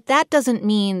 But that doesn't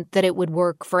mean that it would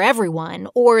work for everyone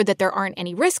or that there aren't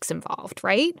any risks involved,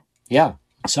 right? Yeah.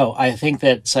 So I think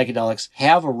that psychedelics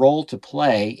have a role to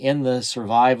play in the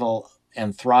survival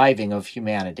and thriving of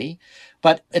humanity,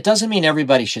 but it doesn't mean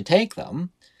everybody should take them.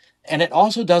 And it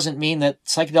also doesn't mean that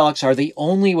psychedelics are the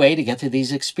only way to get to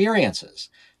these experiences.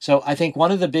 So I think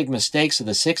one of the big mistakes of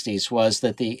the 60s was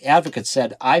that the advocates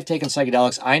said, I've taken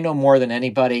psychedelics, I know more than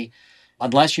anybody.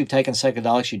 Unless you've taken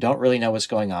psychedelics, you don't really know what's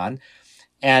going on,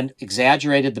 and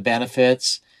exaggerated the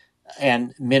benefits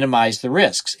and minimized the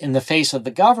risks. In the face of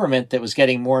the government that was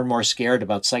getting more and more scared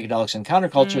about psychedelics and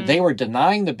counterculture, they were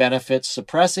denying the benefits,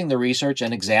 suppressing the research,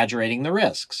 and exaggerating the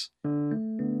risks.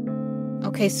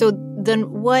 Okay, so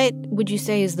then what would you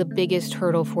say is the biggest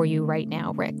hurdle for you right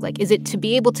now, Rick? Like, is it to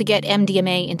be able to get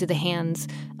MDMA into the hands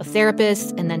of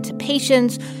therapists and then to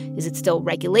patients? Is it still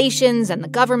regulations and the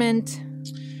government?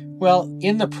 Well,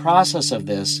 in the process of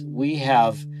this, we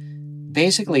have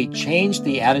basically changed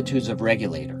the attitudes of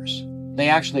regulators. They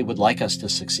actually would like us to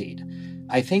succeed.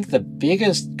 I think the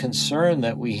biggest concern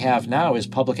that we have now is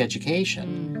public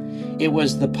education. It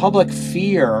was the public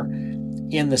fear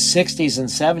in the 60s and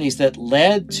 70s that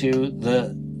led to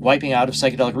the wiping out of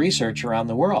psychedelic research around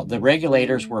the world. The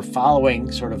regulators were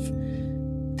following sort of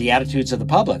the attitudes of the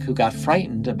public who got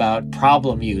frightened about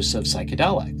problem use of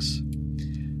psychedelics.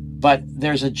 But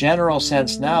there's a general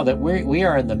sense now that we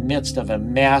are in the midst of a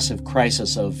massive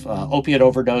crisis of opiate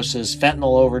overdoses,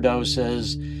 fentanyl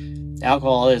overdoses,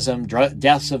 alcoholism,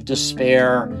 deaths of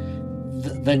despair.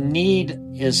 The need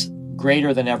is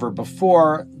greater than ever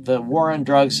before. The war on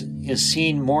drugs is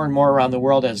seen more and more around the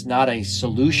world as not a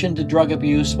solution to drug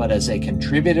abuse, but as a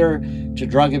contributor to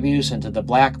drug abuse and to the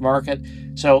black market.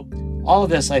 So all of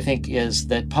this, I think, is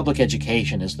that public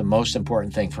education is the most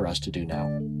important thing for us to do now.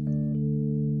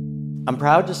 I'm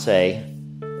proud to say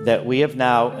that we have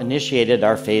now initiated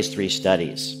our phase 3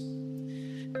 studies.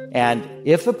 And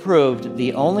if approved,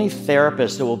 the only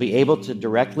therapists that will be able to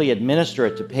directly administer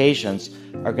it to patients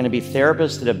are going to be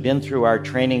therapists that have been through our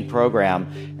training program,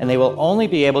 and they will only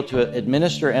be able to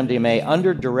administer MDMA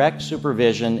under direct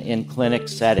supervision in clinic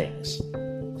settings.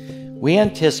 We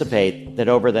anticipate that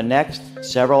over the next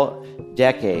several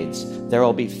decades, there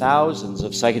will be thousands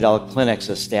of psychedelic clinics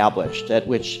established at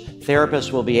which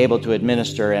therapists will be able to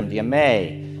administer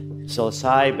MDMA,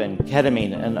 psilocybin,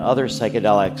 ketamine, and other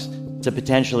psychedelics to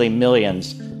potentially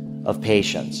millions of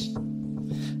patients.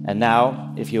 And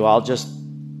now, if you all just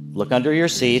look under your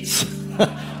seats,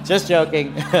 just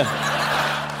joking.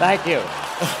 Thank you.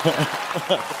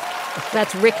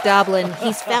 That's Rick Doblin.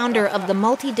 He's founder of the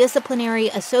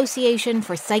Multidisciplinary Association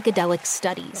for Psychedelic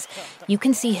Studies. You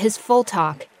can see his full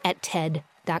talk at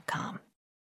TED.com.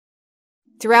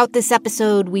 Throughout this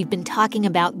episode, we've been talking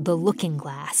about the looking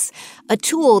glass, a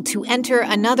tool to enter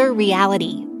another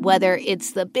reality, whether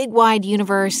it's the big wide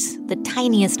universe, the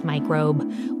tiniest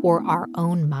microbe, or our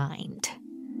own mind.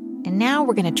 And now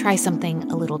we're going to try something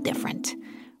a little different.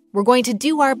 We're going to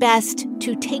do our best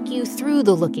to take you through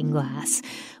the looking glass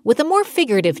with a more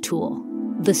figurative tool,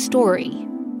 the story.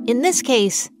 In this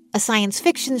case, a science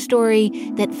fiction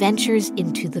story that ventures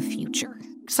into the future.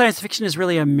 Science fiction is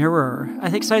really a mirror. I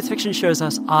think science fiction shows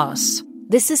us.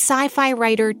 This is sci-fi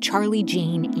writer Charlie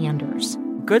Jane Anders.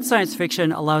 Good science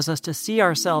fiction allows us to see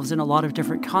ourselves in a lot of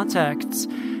different contexts,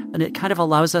 and it kind of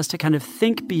allows us to kind of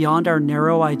think beyond our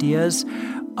narrow ideas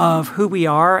of who we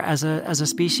are as a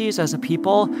species, as a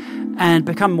people, and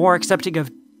become more accepting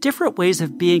of different ways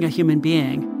of being a human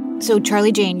being. So,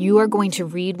 Charlie Jane, you are going to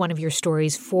read one of your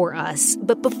stories for us.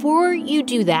 But before you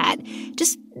do that,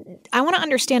 I want to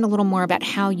understand a little more about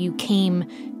how you came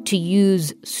to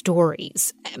use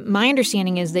stories. My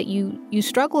understanding is that you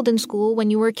struggled in school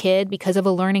when you were a kid because of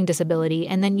a learning disability,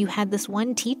 and then you had this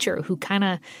one teacher who kind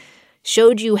of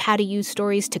showed you how to use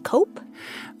stories to cope?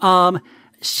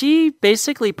 She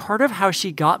basically, part of how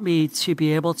she got me to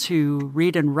be able to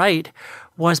read and write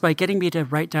was by getting me to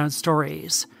write down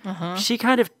stories. Uh-huh. She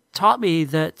kind of taught me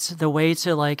that the way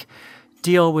to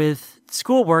deal with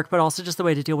schoolwork, but also just the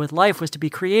way to deal with life was to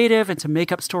be creative and to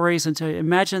make up stories and to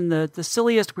imagine the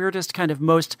silliest, weirdest, kind of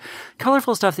most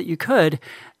colorful stuff that you could,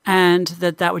 and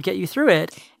that would get you through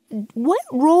it. What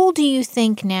role do you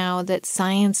think now that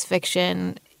science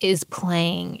fiction is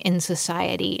playing in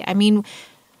society? I mean,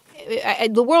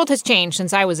 the world has changed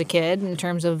since I was a kid in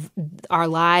terms of our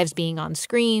lives being on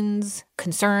screens,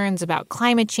 concerns about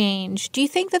climate change. Do you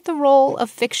think that the role of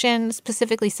fiction,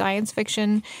 specifically science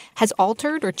fiction, has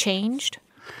altered or changed?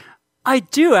 I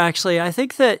do, actually. I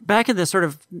think that back in the sort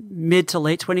of mid to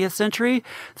late 20th century,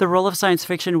 the role of science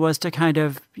fiction was to kind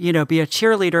of, be a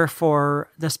cheerleader for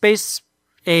the space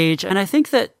age. And I think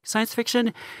that science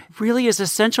fiction really is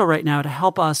essential right now to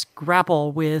help us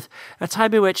grapple with a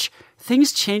time in which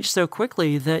things change so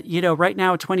quickly that, right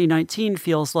now 2019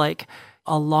 feels like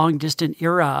a long distant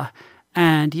era.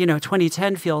 And,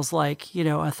 2010 feels like,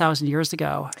 1,000 years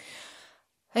ago.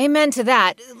 Amen to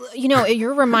that.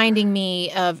 You're reminding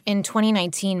me of in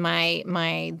 2019,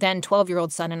 my then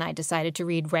 12-year-old son and I decided to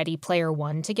read Ready Player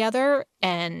One together.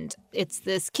 And it's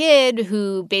this kid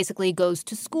who basically goes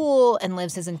to school and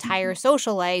lives his entire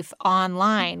social life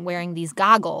online wearing these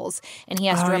goggles. And he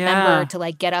has to remember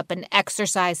to get up and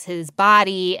exercise his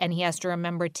body, and he has to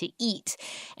remember to eat.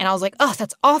 And I was like, oh,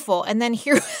 that's awful. And then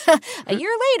here, a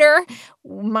year later,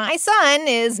 my son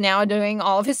is now doing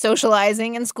all of his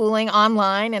socializing and schooling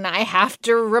online, and I have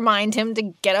to remind him to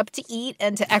get up to eat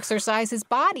and to exercise his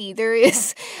body. There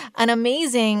is an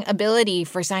amazing ability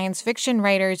for science fiction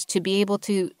writers to be able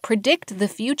to predict the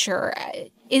future.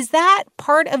 Is that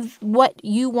part of what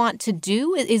you want to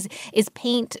do? Is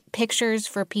paint pictures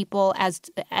for people as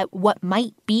what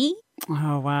might be?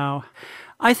 Oh, wow.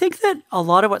 I think that a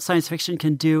lot of what science fiction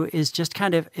can do is just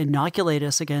kind of inoculate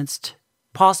us against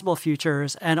possible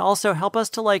futures and also help us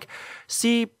to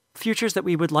see futures that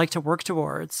we would like to work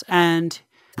towards. And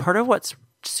part of what's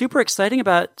super exciting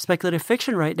about speculative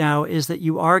fiction right now is that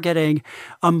you are getting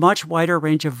a much wider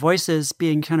range of voices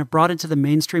being kind of brought into the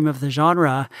mainstream of the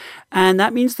genre. And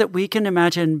that means that we can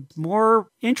imagine more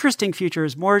interesting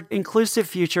futures, more inclusive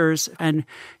futures, and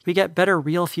we get better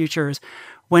real futures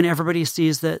when everybody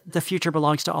sees that the future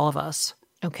belongs to all of us.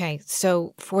 Okay,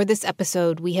 so for this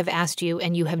episode, we have asked you,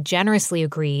 and you have generously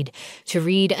agreed, to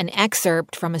read an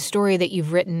excerpt from a story that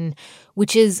you've written,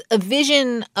 which is a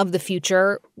vision of the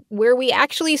future where we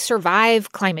actually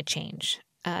survive climate change.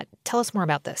 Tell us more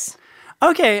about this.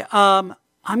 Okay, I'm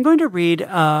going to read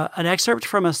an excerpt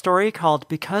from a story called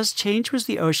Because Change Was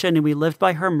the Ocean and We Lived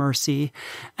by Her Mercy.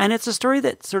 And it's a story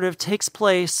that sort of takes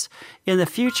place in the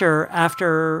future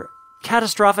after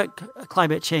catastrophic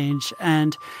climate change.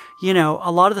 And,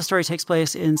 a lot of the story takes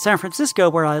place in San Francisco,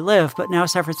 where I live, but now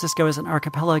San Francisco is an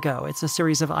archipelago. It's a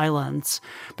series of islands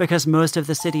because most of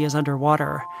the city is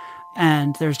underwater.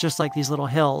 And there's just these little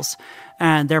hills,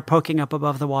 and they're poking up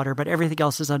above the water, but everything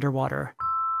else is underwater.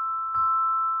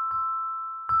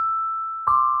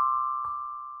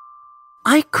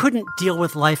 I couldn't deal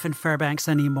with life in Fairbanks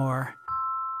anymore.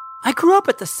 I grew up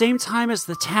at the same time as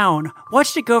the town,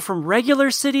 watched it go from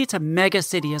regular city to mega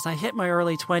city as I hit my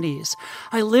early 20s.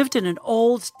 I lived in an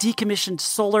old, decommissioned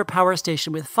solar power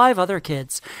station with 5 other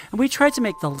kids, and we tried to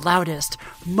make the loudest,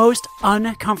 most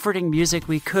uncomforting music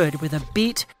we could with a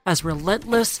beat as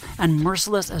relentless and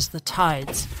merciless as the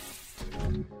tides.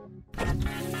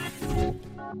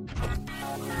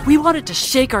 We wanted to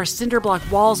shake our cinder block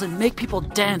walls and make people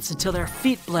dance until their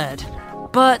feet bled.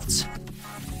 But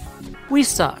we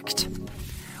sucked.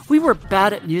 We were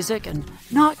bad at music and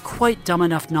not quite dumb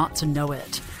enough not to know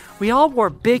it. We all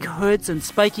wore big hoods and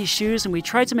spiky shoes, and we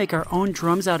tried to make our own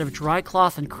drums out of dry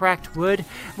cloth and cracked wood.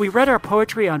 We read our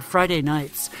poetry on Friday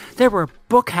nights. There were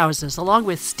book houses along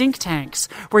with stink tanks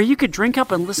where you could drink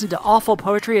up and listen to awful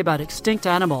poetry about extinct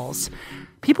animals.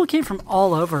 People came from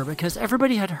all over because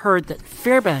everybody had heard that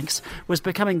Fairbanks was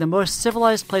becoming the most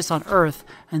civilized place on Earth,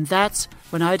 and that's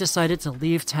when I decided to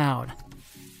leave town.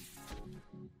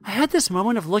 I had this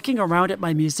moment of looking around at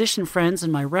my musician friends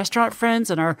and my restaurant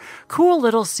friends and our cool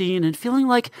little scene and feeling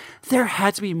like there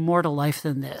had to be more to life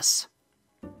than this.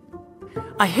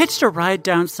 I hitched a ride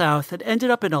down south and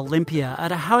ended up in Olympia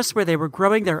at a house where they were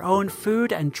growing their own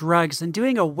food and drugs and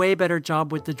doing a way better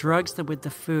job with the drugs than with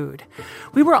the food.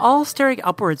 We were all staring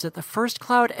upwards at the first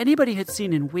cloud anybody had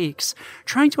seen in weeks,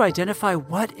 trying to identify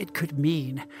what it could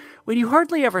mean. When you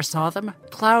hardly ever saw them,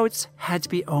 clouds had to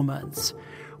be omens.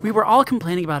 We were all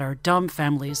complaining about our dumb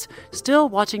families, still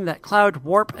watching that cloud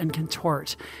warp and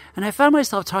contort, and I found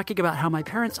myself talking about how my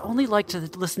parents only liked to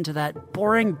listen to that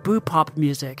boring boo-pop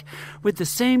music with the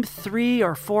same 3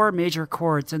 or 4 major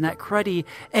chords and that cruddy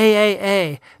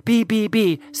AAA,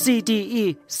 BBB,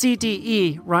 CDE,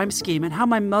 CDE rhyme scheme, and how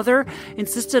my mother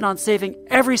insisted on saving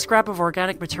every scrap of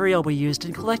organic material we used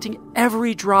and collecting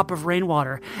every drop of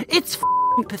rainwater. It's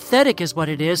pathetic is what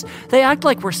it is. They act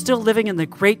like we're still living in the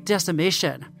Great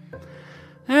Decimation.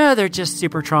 They're just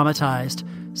super traumatized,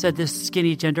 said this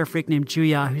skinny gender freak named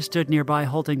Julia who stood nearby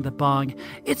holding the bong.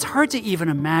 It's hard to even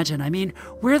imagine. I mean,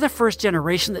 we're the first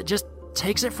generation that just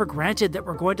takes it for granted that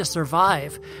we're going to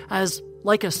survive as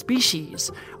like a species.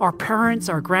 Our parents,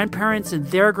 our grandparents, and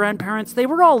their grandparents, they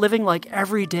were all living like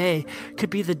every day could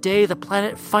be the day the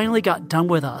planet finally got done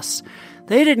with us.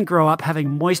 They didn't grow up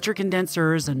having moisture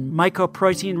condensers and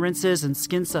mycoprotein rinses and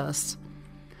skin sus.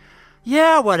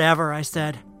 Yeah, whatever, I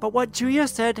said. But what Julia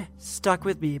said stuck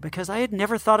with me because I had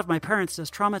never thought of my parents as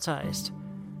traumatized.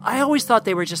 I always thought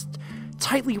they were just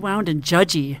tightly wound and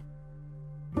judgy.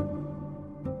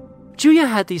 Julia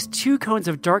had these 2 cones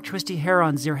of dark twisty hair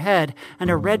on her head and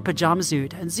a red pajama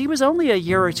suit, and Z was only a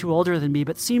year or 2 older than me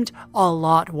but seemed a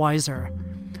lot wiser.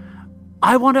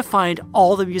 I want to find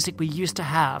all the music we used to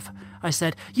have, I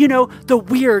said. You know, the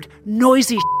weird,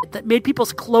 noisy shit that made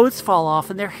people's clothes fall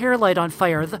off and their hair light on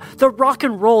fire. The rock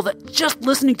and roll that just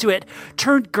listening to it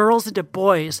turned girls into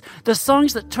boys. The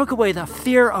songs that took away the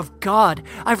fear of God.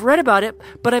 I've read about it,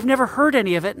 but I've never heard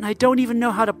any of it, and I don't even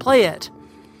know how to play it.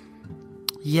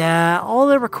 Yeah, all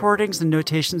the recordings and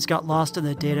notations got lost in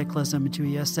the dataclysm,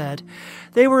 Julia said.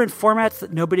 They were in formats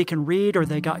that nobody can read, or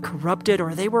they got corrupted,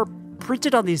 or they were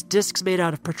printed on these discs made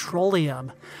out of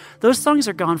petroleum. Those songs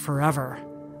are gone forever.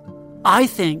 I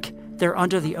think they're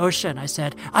under the ocean, I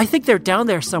said. I think they're down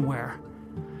there somewhere.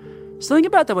 Something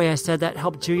about the way I said that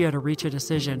helped Julia to reach a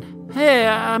decision. Hey,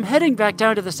 I'm heading back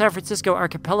down to the San Francisco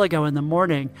archipelago in the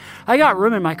morning. I got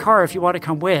room in my car if you want to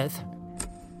come with.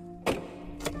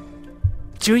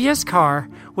 Julia's car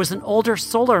was an older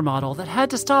solar model that had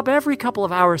to stop every couple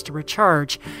of hours to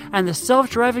recharge, and the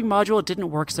self-driving module didn't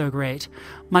work so great.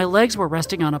 My legs were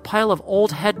resting on a pile of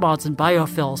old head mods and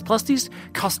biofills, plus these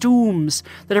costumes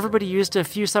that everybody used a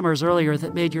few summers earlier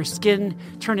that made your skin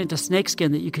turn into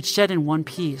snakeskin that you could shed in one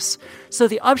piece. So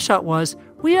the upshot was,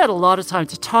 we had a lot of time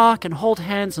to talk and hold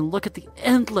hands and look at the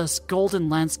endless golden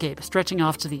landscape stretching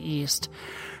off to the east.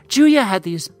 Julia had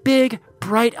these big,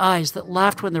 bright eyes that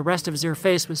laughed when the rest of her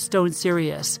face was stone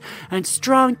serious, and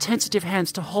strong, tentative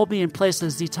hands to hold me in place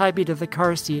as she tied me to the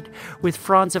car seat with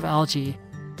fronds of algae.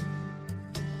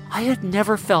 I had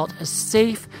never felt as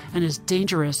safe and as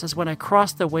dangerous as when I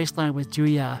crossed the wasteland with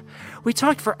Julia. We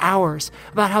talked for hours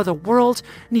about how the world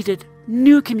needed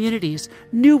new communities,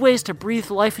 new ways to breathe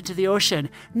life into the ocean,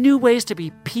 new ways to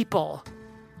be people.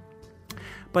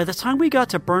 By the time we got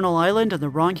to Bernal Island and the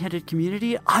wrong-headed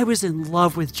community, I was in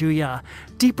love with Julia,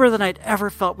 deeper than I'd ever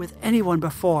felt with anyone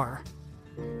before.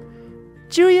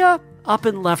 Julia, up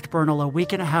and left Bernal a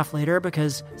week and a half later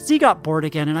because Z got bored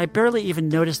again and I barely even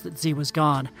noticed that Z was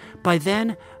gone. By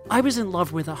then, I was in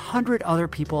love with 100 other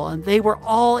people and they were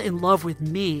all in love with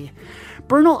me.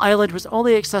 Bernal Island was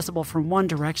only accessible from one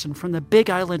direction, from the big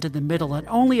island in the middle, and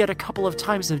only at a couple of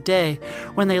times of day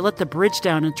when they let the bridge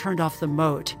down and turned off the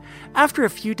moat. After a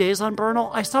few days on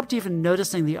Bernal, I stopped even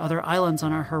noticing the other islands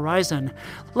on our horizon,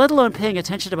 let alone paying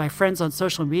attention to my friends on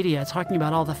social media talking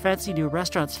about all the fancy new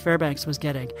restaurants Fairbanks was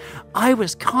getting. I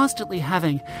was constantly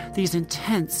having these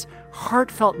intense,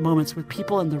 heartfelt moments with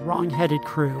people in the wrong-headed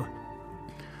crew.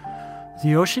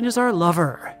 The ocean is our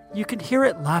lover. You can hear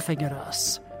it laughing at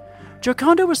us.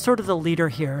 Gioconda was sort of the leader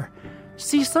here.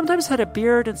 She sometimes had a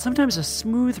beard and sometimes a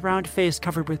smooth, round face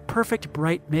covered with perfect,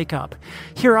 bright makeup.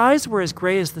 Her eyes were as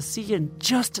gray as the sea and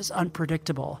just as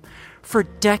unpredictable. For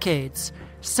decades,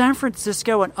 San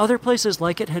Francisco and other places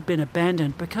like it had been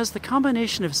abandoned because the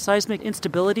combination of seismic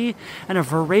instability and a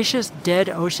voracious, dead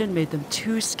ocean made them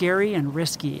too scary and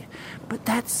risky. But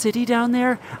that city down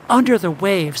there, under the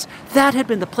waves, that had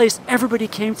been the place everybody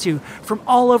came to from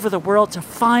all over the world to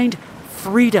find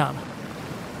freedom.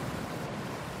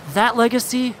 That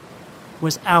legacy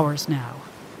was ours now.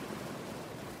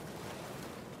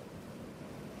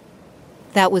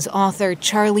 That was author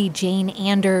Charlie Jane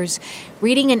Anders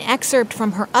reading an excerpt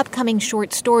from her upcoming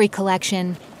short story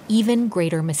collection, Even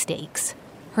Greater Mistakes.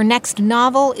 Her next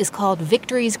novel is called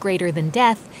Victories Greater Than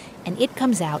Death, and it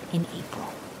comes out in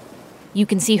April. You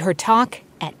can see her talk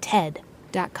at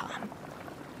TED.com.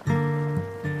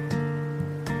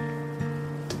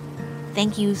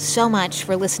 Thank you so much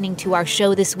for listening to our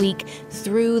show this week,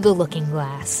 Through the Looking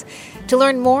Glass. To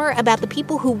learn more about the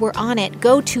people who were on it,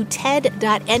 go to ted.npr.org.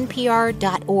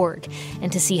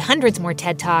 And to see hundreds more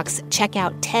TED Talks, check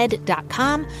out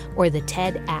TED.com or the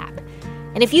TED app.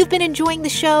 And if you've been enjoying the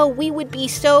show, we would be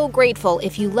so grateful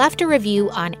if you left a review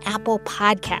on Apple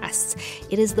Podcasts.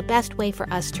 It is the best way for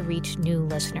us to reach new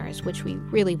listeners, which we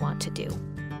really want to do.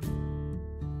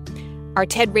 Our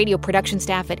TED Radio production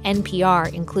staff at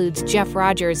NPR includes Jeff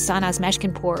Rogers, Sanaz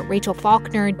Meshkinpour, Rachel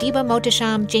Faulkner, Diba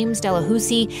Mohtasham, James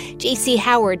Delahousie, J.C.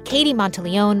 Howard, Katie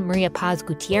Monteleone, Maria Paz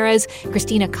Gutierrez,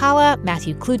 Christina Kala,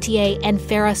 Matthew Cloutier, and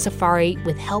Farah Safari,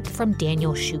 with help from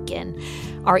Daniel Shukin.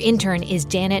 Our intern is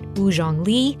Janet Woo-Jong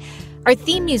Lee. Our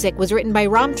theme music was written by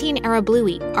Ramteen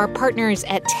Arablouei. Our partners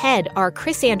at TED are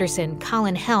Chris Anderson,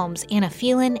 Colin Helms, Anna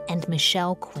Phelan, and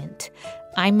Michelle Quint.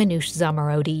 I'm Manoush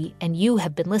Zomorodi, and you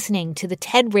have been listening to the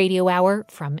TED Radio Hour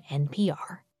from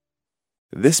NPR.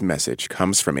 This message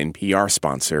comes from NPR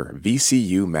sponsor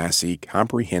VCU Massey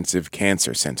Comprehensive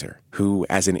Cancer Center, who,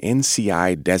 as an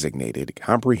NCI-designated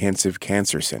comprehensive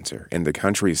cancer center in the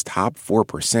country's top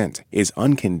 4%, is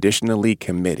unconditionally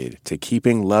committed to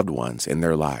keeping loved ones in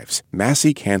their lives.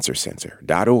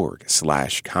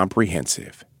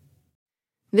 MasseyCancerCenter.org/comprehensive.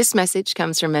 This message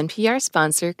comes from NPR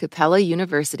sponsor Capella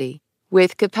University.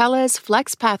 With Capella's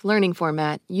FlexPath learning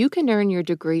format, you can earn your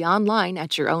degree online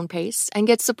at your own pace and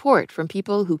get support from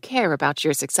people who care about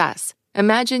your success.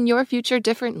 Imagine your future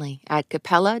differently at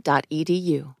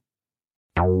capella.edu.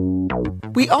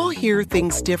 We all hear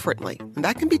things differently, and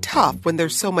that can be tough when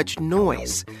there's so much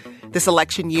noise. This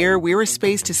election year, we're a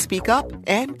space to speak up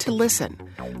and to listen.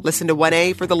 Listen to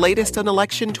 1A for the latest on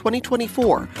election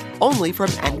 2024, only from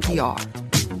NPR.